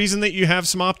that the reason that you have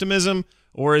some optimism,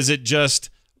 or is it just,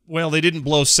 well, they didn't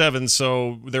blow 7,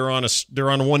 so they're on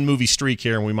a one movie streak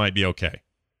here, and we might be okay?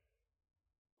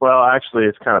 Well, actually,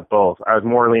 it's kind of both. I was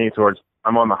more leaning towards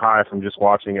I'm on the high from just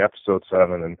watching episode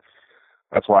 7, and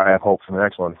that's why I have hope for the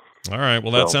next one. All right.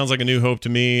 Well, that sounds like a new hope to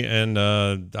me, and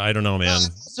I don't know, man.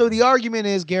 So the argument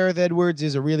is Gareth Edwards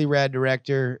is a really rad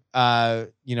director.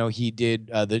 You know, he did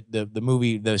the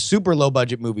movie, the super low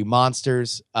budget movie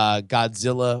Monsters.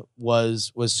 Godzilla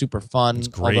was super fun, it's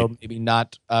great, although maybe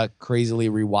not crazily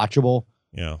rewatchable.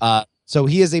 Yeah. So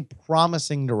he is a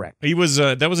promising director. He was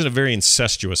that was in a very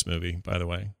incestuous movie, by the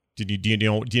way. Do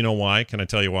you know why? Can I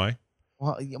tell you why?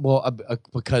 Well,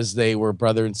 because they were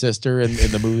brother and sister in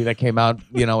the movie that came out,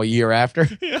 you know, a year after.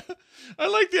 Yeah, I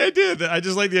like the idea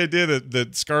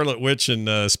that Scarlet Witch and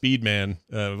Speedman,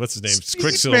 what's his name?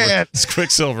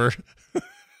 Quicksilver.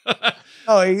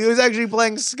 Oh, he was actually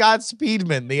playing Scott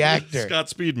Speedman, the actor. Scott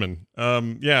Speedman.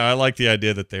 Yeah, I like the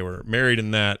idea that they were married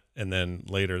in that, and then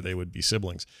later they would be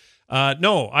siblings.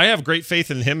 No, I have great faith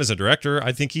in him as a director.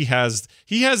 I think he has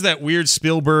that weird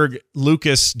Spielberg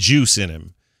Lucas juice in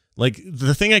him. Like,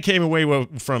 the thing I came away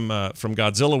from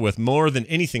Godzilla with more than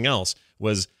anything else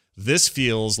was, this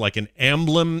feels like an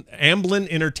Amblin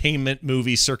Entertainment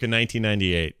movie circa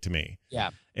 1998 to me.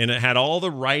 Yeah. And it had all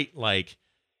the right, like,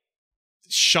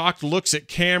 shocked looks at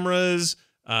cameras.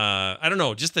 I don't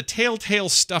know, just the telltale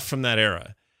stuff from that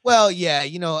era. Well, yeah,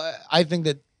 I think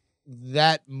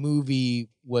that movie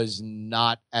was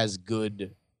not as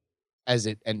good as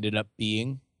it ended up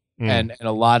being. And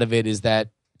a lot of it is that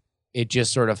it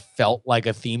just sort of felt like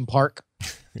a theme park.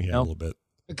 Yeah, a little bit.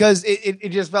 Because it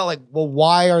just felt like, well,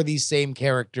 why are these same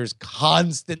characters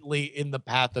constantly in the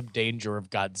path of danger of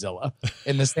Godzilla?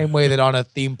 In the same way that on a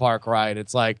theme park ride,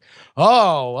 it's like,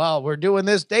 oh, well, we're doing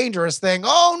this dangerous thing.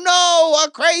 Oh, no,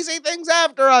 a crazy thing's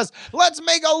after us. Let's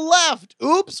make a left.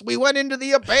 Oops, we went into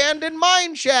the abandoned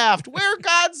mine shaft where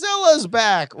Godzilla's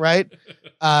back, right?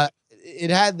 It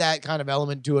had that kind of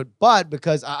element to it. But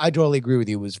because I totally agree with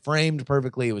you, it was framed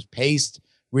perfectly. It was paced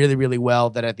really, really well,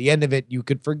 that at the end of it, you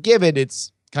could forgive it.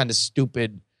 It's kind of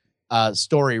stupid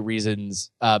story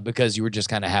reasons because you were just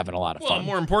kind of having a lot of fun. Well,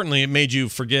 more importantly, it made you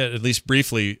forget, at least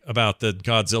briefly, about the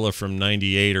Godzilla from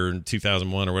 '98 or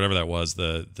 2001 or whatever that was,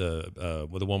 the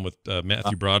one with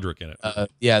Matthew Broderick in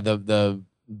it. Yeah, the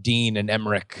Dean and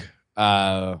Emmerich.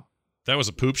 That was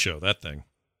a poop show, that thing.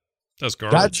 That was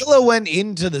garbage. Godzilla went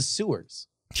into the sewers.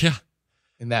 Yeah.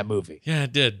 In that movie. Yeah,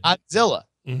 it did. Godzilla.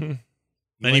 Mm-hmm.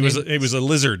 And he was a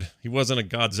lizard. He wasn't a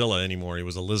Godzilla anymore. He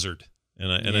was a lizard.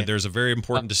 And there's a very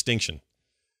important distinction.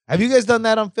 Have you guys done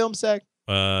that on Film Sack?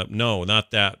 No,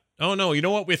 not that. Oh no, you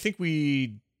know what? I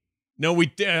know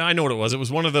what it was. It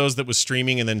was one of those that was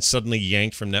streaming and then suddenly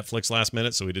yanked from Netflix last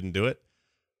minute, so we didn't do it.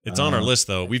 It's on our list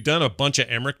though. We've done a bunch of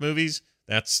Emmerich movies.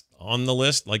 That's on the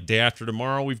list. Like Day After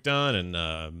Tomorrow, we've done, and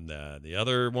the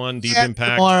other one, Deep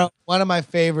Impact. Tomorrow, one of my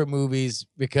favorite movies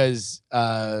because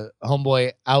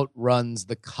Homeboy outruns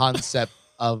the concept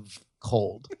of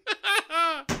cold.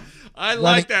 I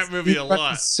like that movie a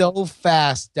lot. So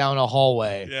fast down a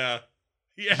hallway. Yeah.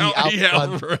 He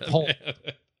outruns.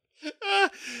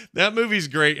 That movie's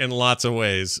great in lots of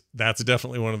ways. That's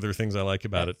definitely one of the things I like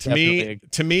about it.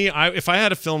 To me, if I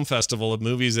had a film festival of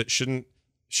movies that shouldn't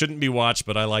be watched,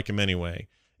 but I like them anyway,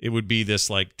 it would be this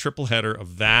like triple header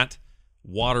of that,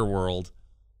 Waterworld,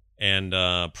 and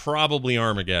probably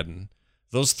Armageddon.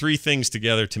 Those three things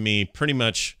together to me pretty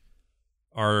much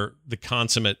are the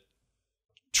consummate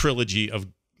trilogy of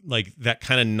like that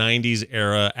kind of 90s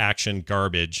era action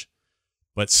garbage,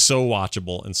 but so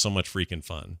watchable and so much freaking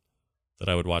fun that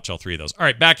I would watch all three of those. All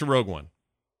right, back to Rogue One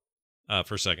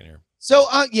for a second here. So,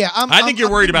 I think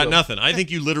you're worried about nothing. I think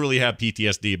you literally have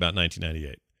PTSD about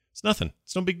 1998. It's nothing.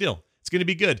 It's no big deal. It's going to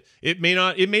be good. It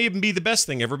may even be the best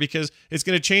thing ever because it's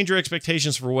going to change your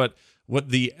expectations for what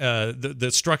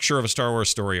the structure of a Star Wars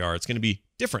story are. It's going to be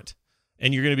different.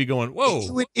 And you're going to be going,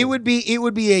 whoa. It would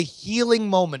be a healing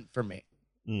moment for me.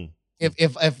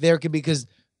 If there could be, because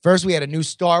first we had a new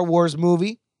Star Wars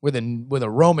movie with a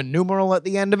Roman numeral at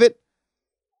the end of it.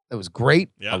 That was great.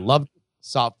 Yeah. I loved it.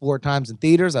 Saw it 4 times in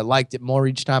theaters. I liked it more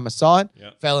each time I saw it.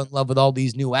 Yeah. Fell in love with all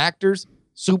these new actors.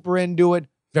 Super into it.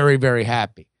 Very, very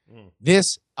happy.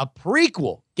 This, a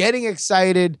prequel, getting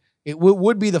excited. It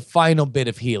would be the final bit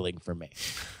of healing for me.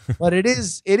 But it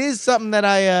is something that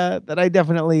I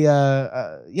definitely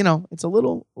it's a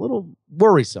little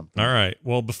worrisome. All right.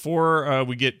 Well, before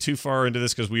we get too far into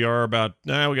this, because we got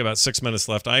about 6 minutes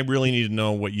left. I really need to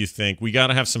know what you think. We got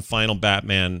to have some final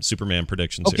Batman, Superman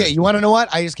predictions. Okay, here. You want to know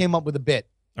what? I just came up with a bit.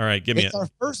 All right, give me It's our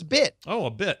first bit. Oh,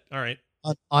 a bit. All right.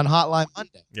 On Hotline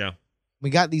Monday. Yeah. We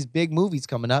got these big movies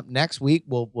coming up next week.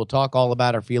 We'll talk all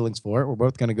about our feelings for it. We're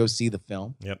both going to go see the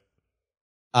film. Yep.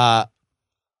 I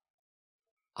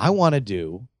want to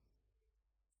do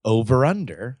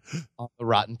over-under on the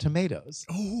Rotten Tomatoes.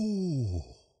 Oh,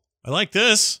 I like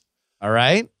this. All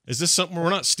right. Is this something we're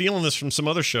not stealing this from some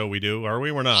other show we do, are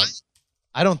we? We're not.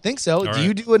 I don't think so. All do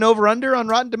you do an over-under on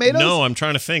Rotten Tomatoes? No, I'm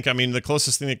trying to think. I mean, the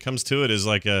closest thing that comes to it is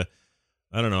like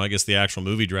I don't know, I guess the actual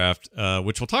movie draft,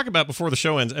 which we'll talk about before the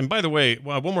show ends. And by the way,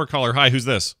 one more caller. Hi, who's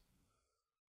this?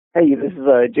 Hey, this is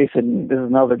Jason. This is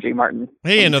another J. Martin.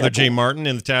 Hey, another J. Martin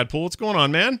in the Tadpool. What's going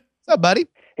on, man? What's up, buddy?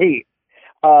 Hey,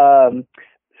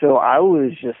 so I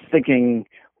was just thinking,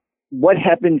 what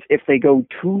happens if they go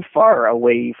too far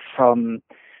away from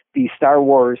the Star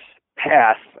Wars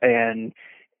path and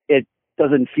it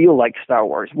doesn't feel like Star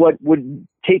Wars? What would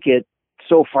take it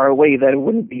so far away that it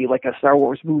wouldn't be like a Star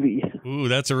Wars movie? Ooh,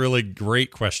 that's a really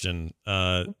great question.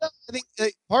 I think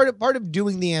part of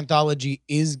doing the anthology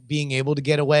is being able to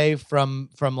get away from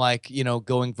like,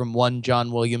 going from one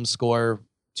John Williams score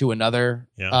to another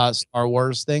Star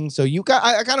Wars thing. So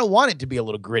I kind of want it to be a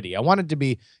little gritty. I want it to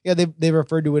be, they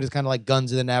referred to it as kind of like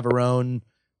Guns of the Navarone,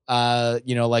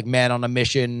 like Man on a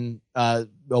Mission, a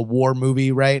war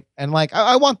movie, right? And like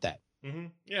I want that. Mm-hmm.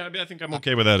 Yeah, I mean, I think I'm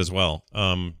okay with that as well.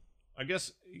 I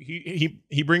guess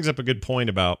he brings up a good point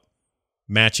about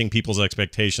matching people's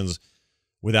expectations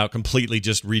without completely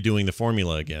just redoing the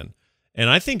formula again. And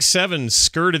I think 7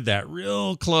 skirted that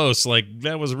real close. Like,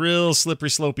 that was real slippery,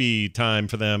 slopey time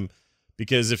for them.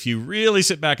 Because if you really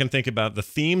sit back and think about the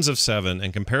themes of 7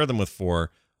 and compare them with 4,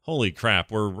 holy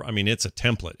crap, it's a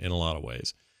template in a lot of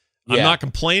ways. Yeah. I'm not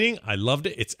complaining. I loved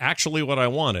it. It's actually what I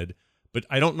wanted. But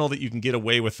I don't know that you can get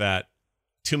away with that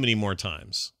too many more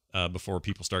times before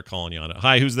people start calling you on it.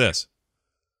 Hi, who's this?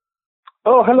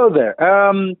 Oh, hello there.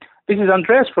 This is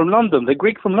Andres from London, the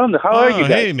Greek from London. How are you guys?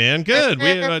 Hey, man. Good.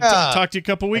 We talked to you a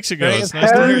couple weeks ago. It's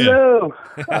nice to hear you. Hello.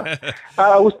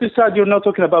 I was too sad you're not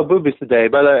talking about boobies today,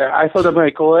 but I thought I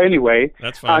might call anyway.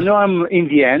 That's fine. I know I'm in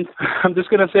the end. I'm just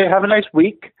going to say have a nice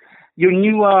week. Your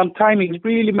new timing is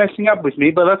really messing up with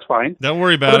me, but that's fine. Don't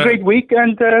worry about it. Have a great week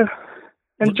and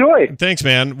enjoy. Thanks,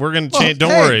 man. We're going to change. Don't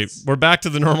worry. We're back to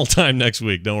the normal time next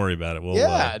week. Don't worry about it.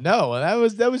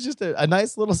 That was just a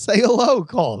nice little say hello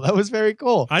call. That was very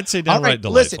cool. I'd say downright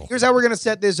delightful. Listen, here's how we're going to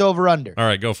set this over under. All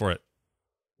right, go for it.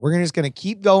 We're just going to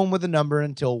keep going with the number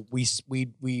until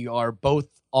we are both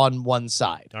on one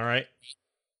side. All right.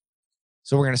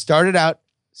 So we're going to start it out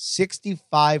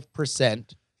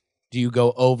 65%. Do you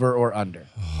go over or under?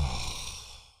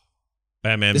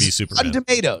 Batman v Superman. Rotten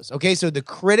Tomatoes. Okay, so the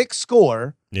critic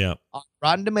score. Yeah. On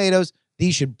Rotten Tomatoes,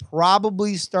 these should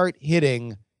probably start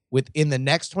hitting within the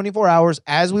next 24 hours.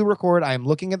 As we record, I am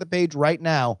looking at the page right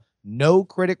now. No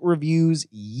critic reviews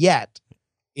yet.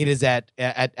 It is at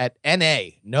NA.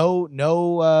 No,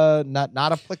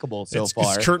 not applicable so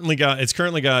far. It's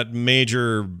currently got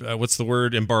major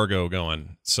embargo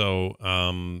going. So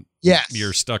yes,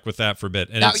 you're stuck with that for a bit.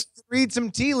 And now you can read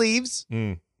some tea leaves.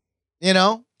 Mm.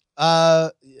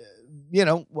 I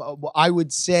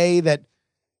would say that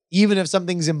even if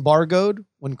something's embargoed,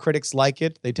 when critics like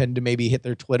it, they tend to maybe hit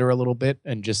their Twitter a little bit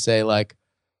and just say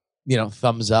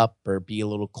thumbs up or be a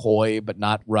little coy, but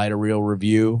not write a real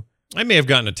review. I may have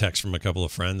gotten a text from a couple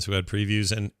of friends who had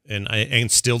previews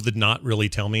and still did not really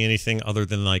tell me anything other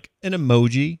than like an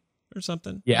emoji or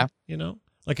something. Yeah.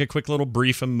 Like a quick little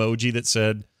brief emoji that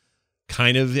said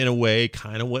kind of in a way,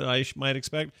 kind of what I might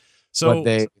expect. So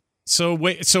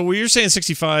you're saying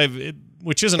 65,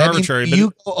 which isn't arbitrary. But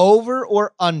you go over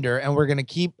or under, and we're going to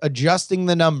keep adjusting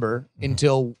the number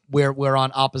until we're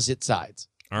on opposite sides,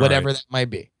 whatever that might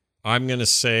be. I'm going to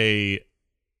say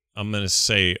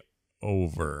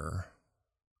over.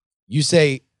 You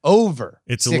say over.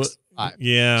 It's 65.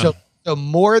 Yeah. So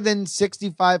more than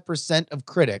 65% of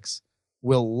critics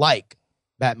will like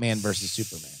Batman versus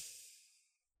Superman.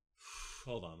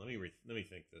 Hold on, let me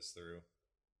think this through.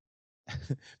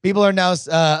 People are now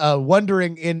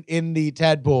wondering in the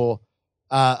tadpole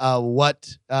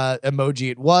what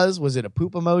emoji it was. Was it a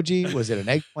poop emoji? Was it an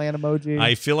eggplant emoji?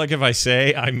 I feel like if I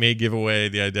say, I may give away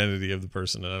the identity of the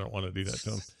person, and I don't want to do that to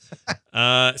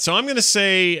them. So I'm going to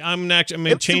say I'm going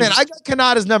to change. Man, I got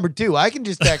Kanata's number 2. I can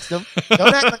just text him.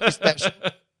 Don't act like you're special.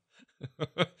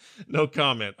 No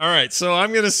comment. All right, so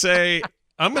I'm going to say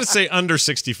under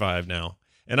 65 now,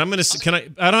 and I'm going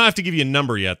to. I don't have to give you a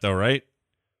number yet, though, right?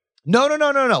 No.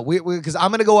 Because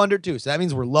I'm going to go under 2, so that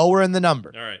means we're lowering the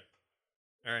number. All right.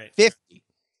 50.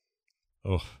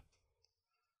 Oh.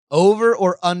 Over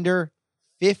or under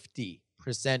 50%.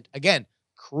 Again,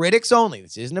 critics only.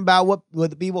 This isn't about what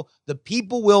the people. The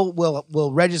people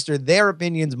will register their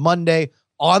opinions Monday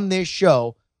on this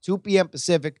show, 2 p.m.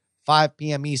 Pacific, 5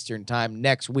 p.m. Eastern time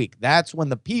next week. That's when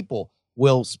the people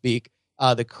will speak.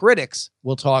 The critics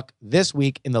will talk this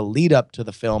week in the lead up to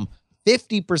the film.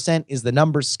 50% is the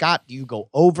number. Scott, do you go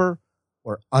over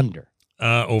or under?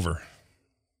 Over.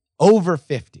 Over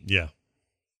 50. Yeah.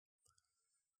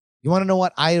 You want to know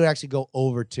what? I would actually go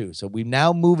over 2. So we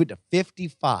now move it to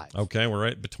 55. Okay, we're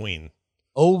right between.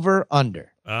 Over,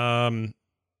 under. In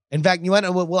fact,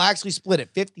 we'll actually split it.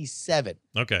 57.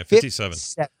 Okay, 57.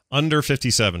 Under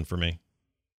 57 for me.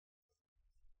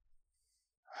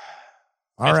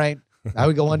 All right. Now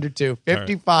we go under 2.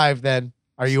 55 then.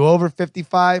 Are you over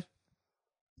 55?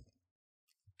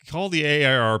 Call the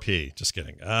AARP. Just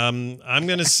kidding. I'm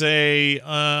going to say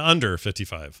under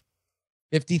 55.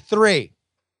 53.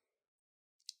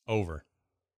 Over.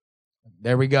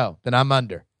 There we go. Then I'm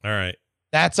under. All right.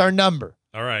 That's our number.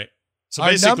 All right. So our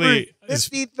basically, number is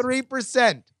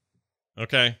 53%.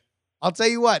 Okay. I'll tell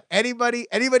you what. Anybody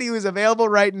who is available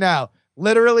right now,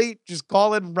 literally just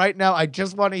call in right now. I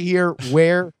just want to hear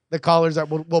where the callers are.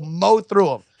 We'll mow through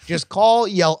them. Just call,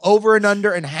 yell over and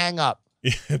under, and hang up.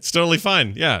 Yeah, it's totally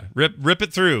fine. Yeah. Rip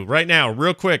it through right now,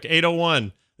 real quick.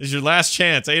 801. This is your last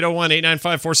chance.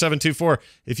 801-895-4724.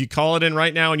 If you call it in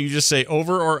right now and you just say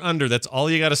over or under, that's all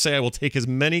you got to say. I will take as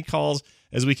many calls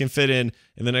as we can fit in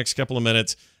the next couple of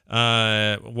minutes.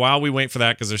 While we wait for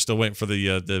that, because they're still waiting for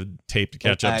the tape to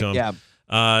catch up to them.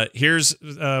 Yeah. Here's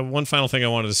one final thing I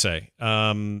wanted to say.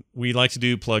 We like to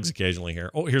do plugs occasionally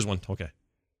here. Oh, here's one. Okay.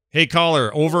 Hey,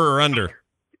 caller, over or under?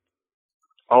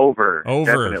 Over.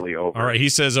 Over. Definitely over. All right, he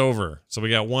says over. So we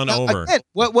got one Now, over. Again,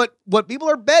 what people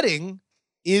are betting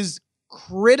is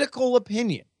critical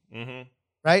opinion, Mm-hmm.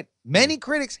 right? Many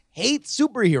critics hate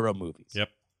superhero movies. Yep.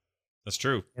 That's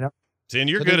true. You know? See, and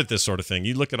you're So good they- at this sort of thing.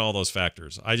 You look at all those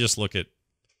factors. I just look at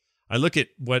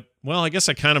what, well, I guess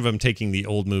I kind of am taking the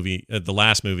old movie, the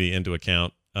last movie into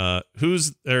account.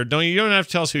 Who's there? You don't have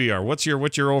to tell us who you are. What's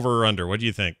your over or under? What do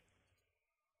you think?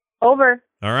 Over.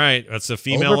 All right. That's a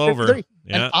female over. 53.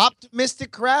 Yeah. An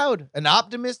optimistic crowd.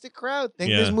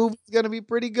 Think Yeah. this movie's going to be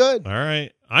pretty good. All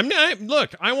right.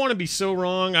 Look, I want to be so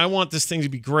wrong. I want this thing to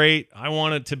be great. I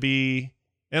want it to be,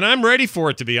 and I'm ready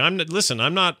for it to be.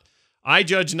 I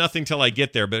judge nothing till I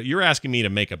get there, but you're asking me to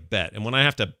make a bet. And when I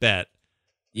have to bet,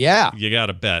 Yeah. you got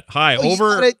to bet. Hi, Well,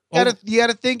 over. You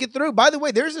gotta think it through. By the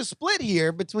way, there's a split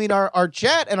here between our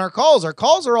chat and our calls. Our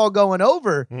calls are all going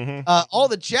over. Mhm. All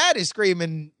the chat is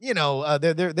screaming. They're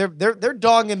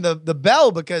donging the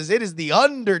bell because it is the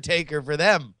Undertaker for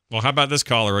them. Well, how about this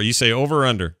caller? You say over or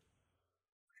under?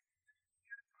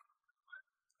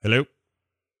 Hello?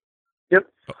 Yep.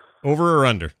 Over or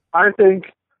under? I think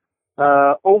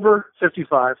over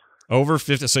 55. Over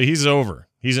 50. So he's over.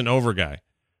 He's an over guy.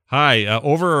 Hi,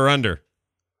 over or under?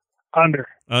 Under.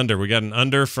 Under. We got an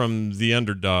under from the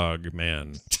underdog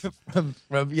man.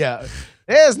 Yeah.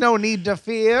 There's no need to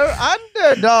fear.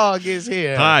 Underdog is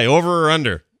here. Hi, over or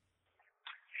under?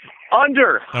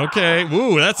 Under. Okay.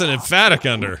 Woo, that's an emphatic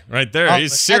under right there. Oh,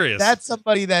 He's but serious. That's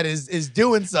somebody that is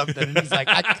doing something. And he's like,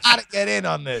 I gotta get in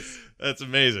on this. That's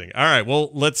amazing. All right. Well,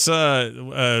 let's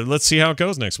see how it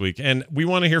goes next week, and we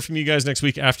want to hear from you guys next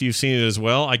week after you've seen it as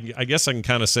well. I guess I can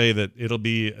kind of say that it'll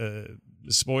be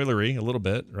spoilery a little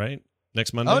bit, right?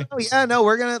 Next Monday. Oh no, yeah, no,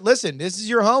 we're gonna listen. This is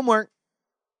your homework.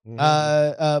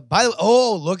 Mm. By the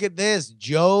way, look at this.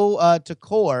 Joe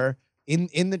Takor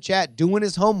in the chat doing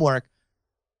his homework.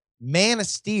 Man of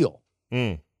Steel,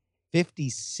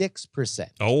 56%.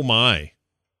 Oh my.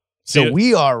 So See,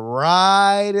 we are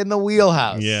right in the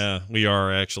wheelhouse. yeah, we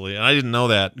are actually. I didn't know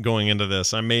that going into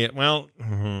this. I don't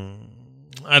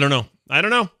know.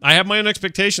 I have my own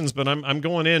expectations, but I'm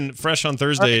going in fresh on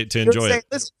Thursday to enjoy it.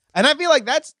 Listen, and I feel like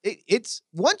it's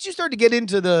once you start to get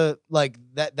into the like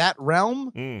that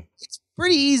realm, it's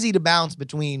pretty easy to bounce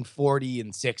between 40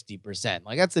 and 60%.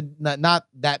 Like that's not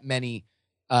that many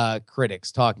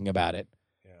critics talking about it.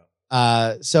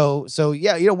 So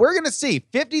yeah, we're gonna see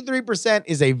 53%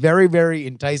 is a very, very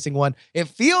enticing one. It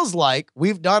feels like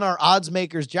we've done our odds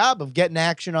makers job of getting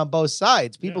action on both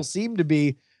sides. People seem to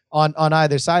be on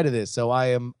either side of this. So I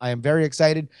am very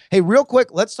excited. Hey, real quick,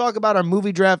 let's talk about our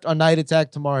movie draft on Night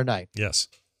Attack tomorrow night. Yes.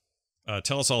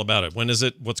 Tell us all about it. When is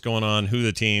it? What's going on? Who are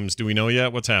the teams? Do we know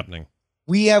yet? What's happening?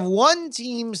 We have one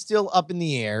team still up in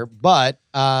the air, but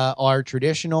our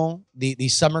traditional, the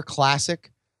Summer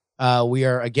Classic, we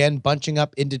are again bunching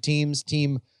up into teams.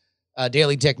 Team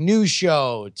Daily Tech News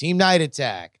Show, Team Night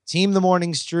Attack, Team The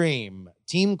Morning Stream,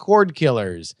 Team Cord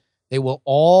Killers. They will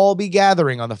all be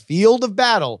gathering on the field of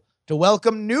battle to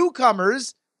welcome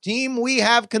newcomers. Team We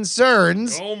Have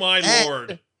Concerns. Oh my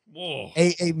Lord. Whoa.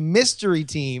 A mystery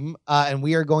team, and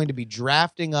we are going to be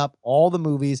drafting up all the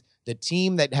movies. The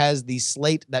team that has the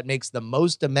slate that makes the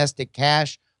most domestic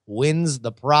cash wins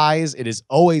the prize. It is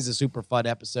always a super fun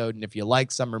episode, and if you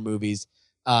like summer movies,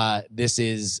 this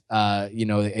is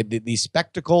the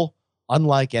spectacle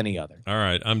unlike any other. All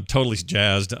right, I'm totally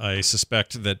jazzed. I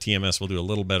suspect that TMS will do a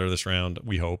little better this round.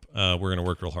 We hope. We're going to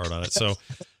work real hard on it. So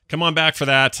come on back for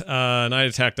that.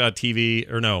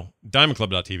 Nightattack.tv or no,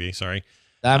 DiamondClub.tv. Sorry.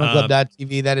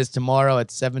 DiamondClub.tv. That is tomorrow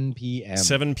at 7 p.m.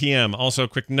 7 p.m. Also, a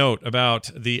quick note about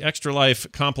the Extra Life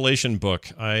compilation book.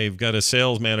 I've got a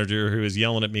sales manager who is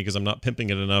yelling at me because I'm not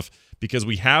pimping it enough because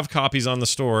we have copies on the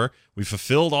store. We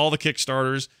fulfilled all the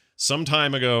Kickstarters some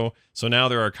time ago. So now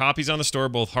there are copies on the store,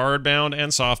 both hardbound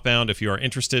and softbound. If you are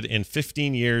interested in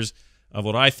 15 years of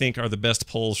what I think are the best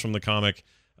pulls from the comic,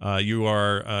 you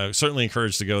are certainly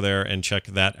encouraged to go there and check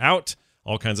that out.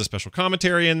 All kinds of special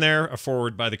commentary in there, a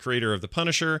forward by the creator of The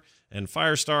Punisher and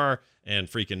Firestar and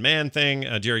freaking Man-Thing,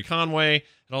 Jerry Conway. It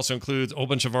also includes a whole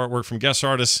bunch of artwork from guest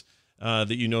artists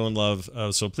that you know and love.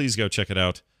 So please go check it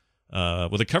out.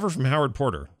 With a cover from Howard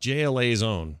Porter, JLA's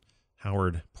own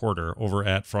Howard Porter, over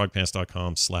at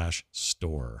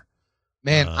frogpants.com/store.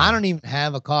 Man, I don't even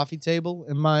have a coffee table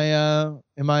in my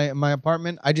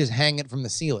apartment. I just hang it from the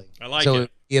ceiling. I like it.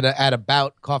 At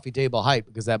about coffee table height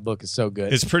because that book is so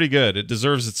good. It's pretty good. It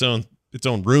deserves its own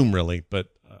room, really. But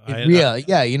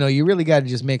Yeah, you really got to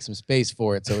just make some space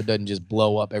for it so it doesn't just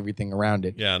blow up everything around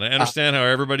it. Yeah, and I understand how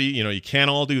everybody, you can't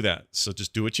all do that. So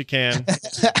just do what you can.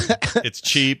 It's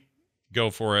cheap. Go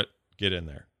for it. Get in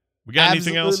there. We got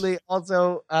anything else? Absolutely.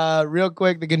 Also, real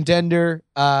quick, the Contender.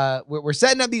 We're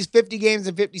setting up these 50 games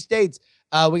in 50 states.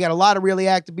 We got a lot of really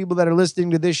active people that are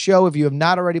listening to this show. If you have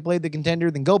not already played the Contender,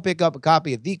 then go pick up a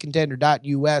copy of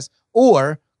thecontender.us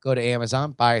or go to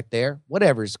Amazon, buy it there,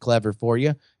 whatever's clever for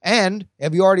you. And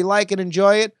if you already like and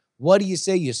enjoy it, what do you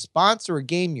say you sponsor a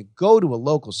game, you go to a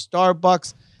local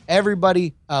Starbucks,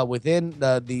 everybody within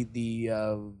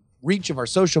the reach of our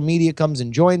social media comes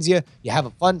and joins you. You have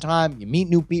a fun time. You meet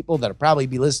new people that'll probably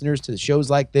be listeners to the shows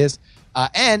like this.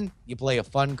 And you play a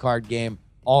fun card game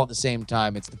all at the same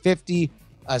time. It's the 50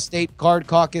 State Card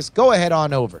Caucus. Go ahead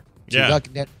on over to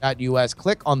thecontender.us.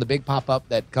 Click on the big pop-up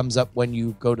that comes up when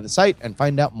you go to the site and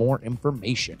find out more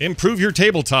information. Improve your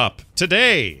tabletop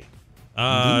today.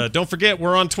 Don't forget,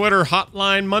 we're on Twitter,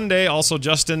 Hotline Monday. Also,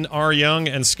 Justin R. Young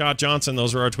and Scott Johnson.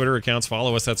 Those are our Twitter accounts.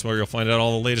 Follow us. That's where you'll find out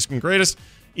all the latest and greatest.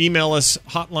 Email us,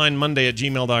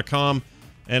 hotlinemonday@gmail.com.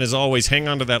 And as always, hang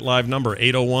on to that live number,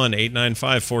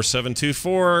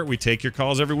 801-895-4724. We take your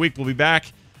calls every week. We'll be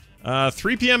back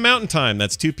 3 p.m. Mountain Time.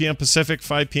 That's 2 p.m. Pacific,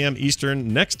 5 p.m.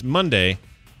 Eastern next Monday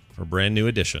for a brand new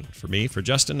edition. For me, for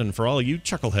Justin, and for all you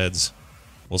chuckleheads,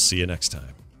 we'll see you next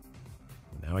time.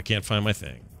 Now I can't find my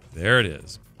thing. There it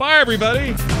is. Bye,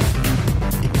 everybody.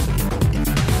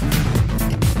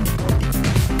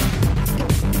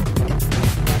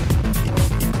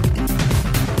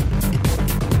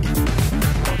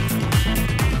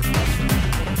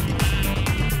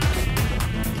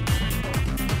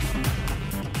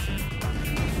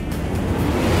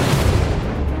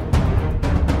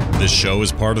 This show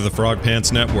is part of the Frog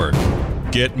Pants Network.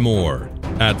 Get more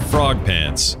at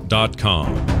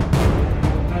frogpants.com.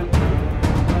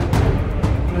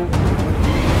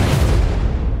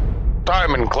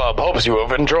 Diamond Club hopes you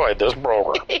have enjoyed this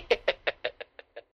program.